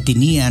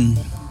islantinian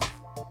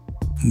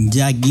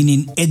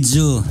jaginin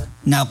edzo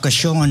na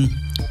okasyon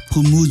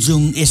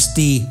humujong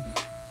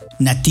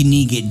na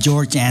tinigi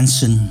George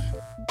Anson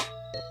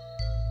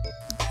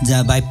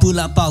jabay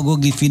pula pa ako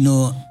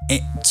gifino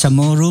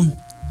samoro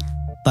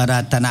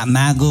para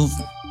tanamago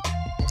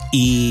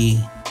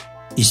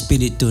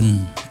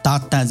espiritun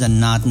tata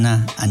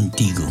zanatna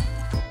antigo.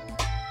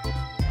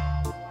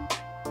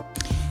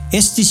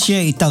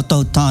 Siya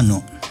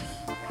itaw-taw-tano,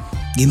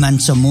 giman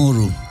sa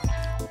moro,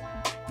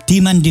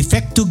 timan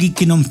defekto gi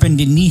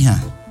kinomprende niha,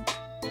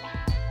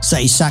 sa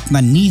isak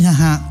man niha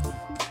ha,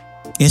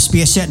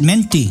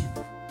 especialmente,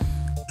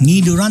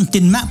 ni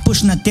durantin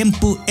mapos na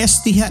tempo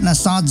estiha na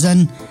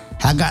sadyan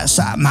haga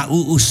sa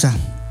mauusa.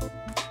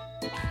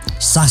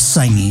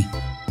 Sasangi,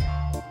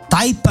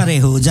 tay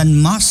pareho dyan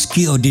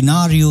maski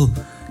ordinaryo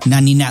na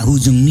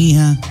ninahuzong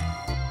niha,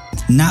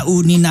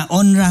 nauni na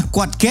onra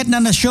kwatket na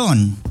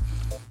nasyon,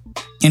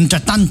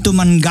 entre tanto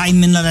man gay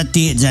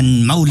minarati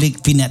dyan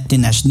maulik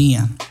pinatinas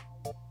niya.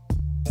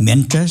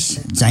 Mientras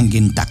dyan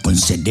ginta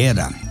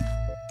konsidera.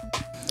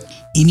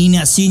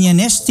 Ininasinya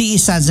nesti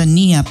isa dyan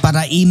niya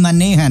para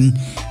imanehan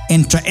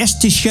entre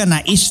esti siya na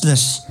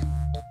islas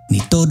ni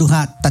todo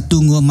ha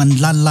tatungo man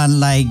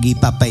lalalay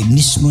gipapay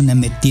mismo na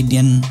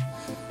metidyan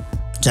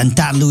dyan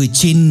talo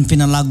ichin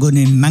pinalago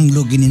ni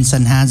manglogin in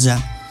Sanhaza.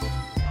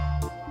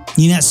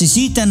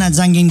 Ninasisita na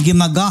dyan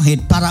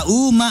gimagahit para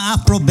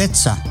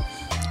aprobetsa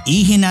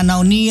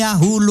Ihinanaw niya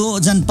hulo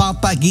dyan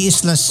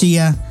papag-iisla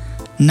siya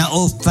na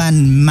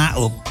ofan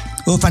maok.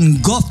 Ofan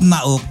gof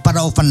maok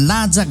para ofan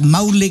lajak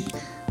maulik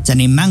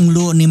dyan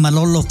imanglo ni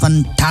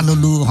malolofan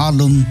talulu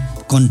halum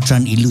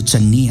kontran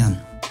ilucan niya.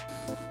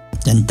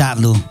 Dan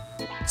talo,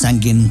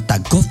 sanggin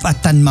tagof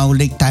atan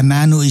maulik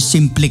taymano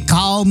isimple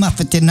kao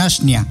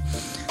mafetinas niya.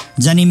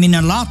 Dyan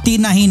iminalati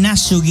na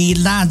hinasugi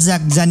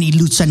ilajak dyan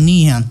ilucan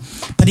niya.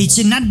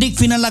 Paritsinadik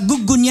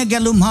finalagugun niya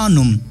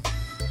galumhanum.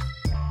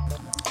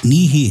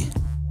 Nihi,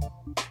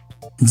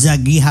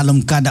 jagi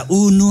halum kada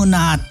uno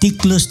na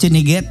artiklos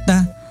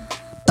tinigeta,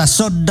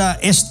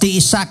 tasodda este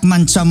Isak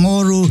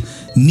Manchamoru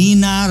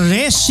mina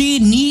resi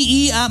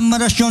nii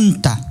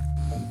amarasyonta.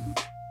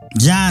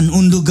 Jan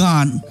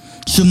undugan,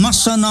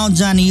 sumasanaw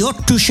jan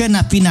iotu siya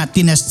na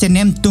pinatinas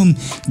tenemtum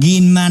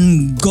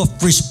ginman gof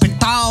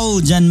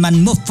respetaw jan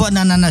man mufa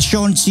na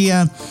nasyon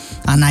siya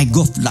anay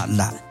gof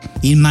lala.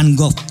 Inman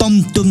gof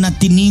tomtum na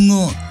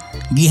tiningo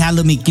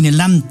gihalum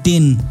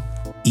ikinilamtin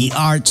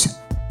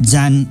i-arts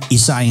jan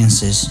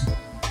i-sciences.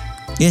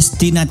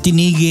 Esti na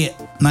tinigi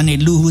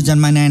maniluhu jan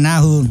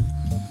mananahu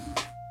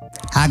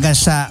haga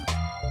sa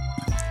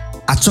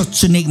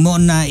atsotsunik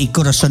mo na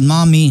ikorason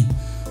mami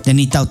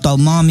dan itaw-taw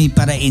mami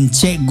para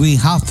inchegwi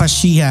hafa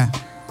siya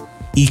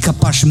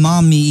ikapas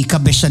mami,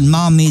 ikabesan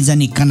mami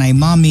jan ikanay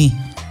mami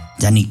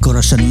jan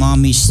ikorason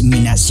mami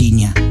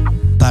minasinya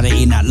para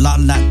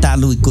inalala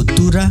talo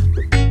ikutura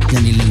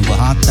jan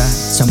ilingbahata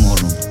sa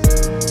moro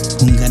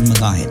hunggan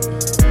magahit.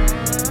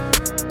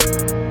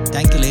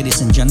 Thank you,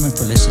 ladies and gentlemen,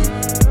 for listening.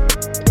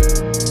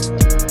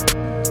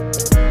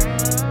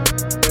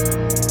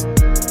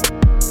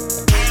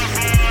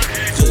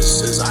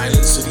 This is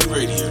Island City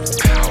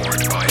Radio.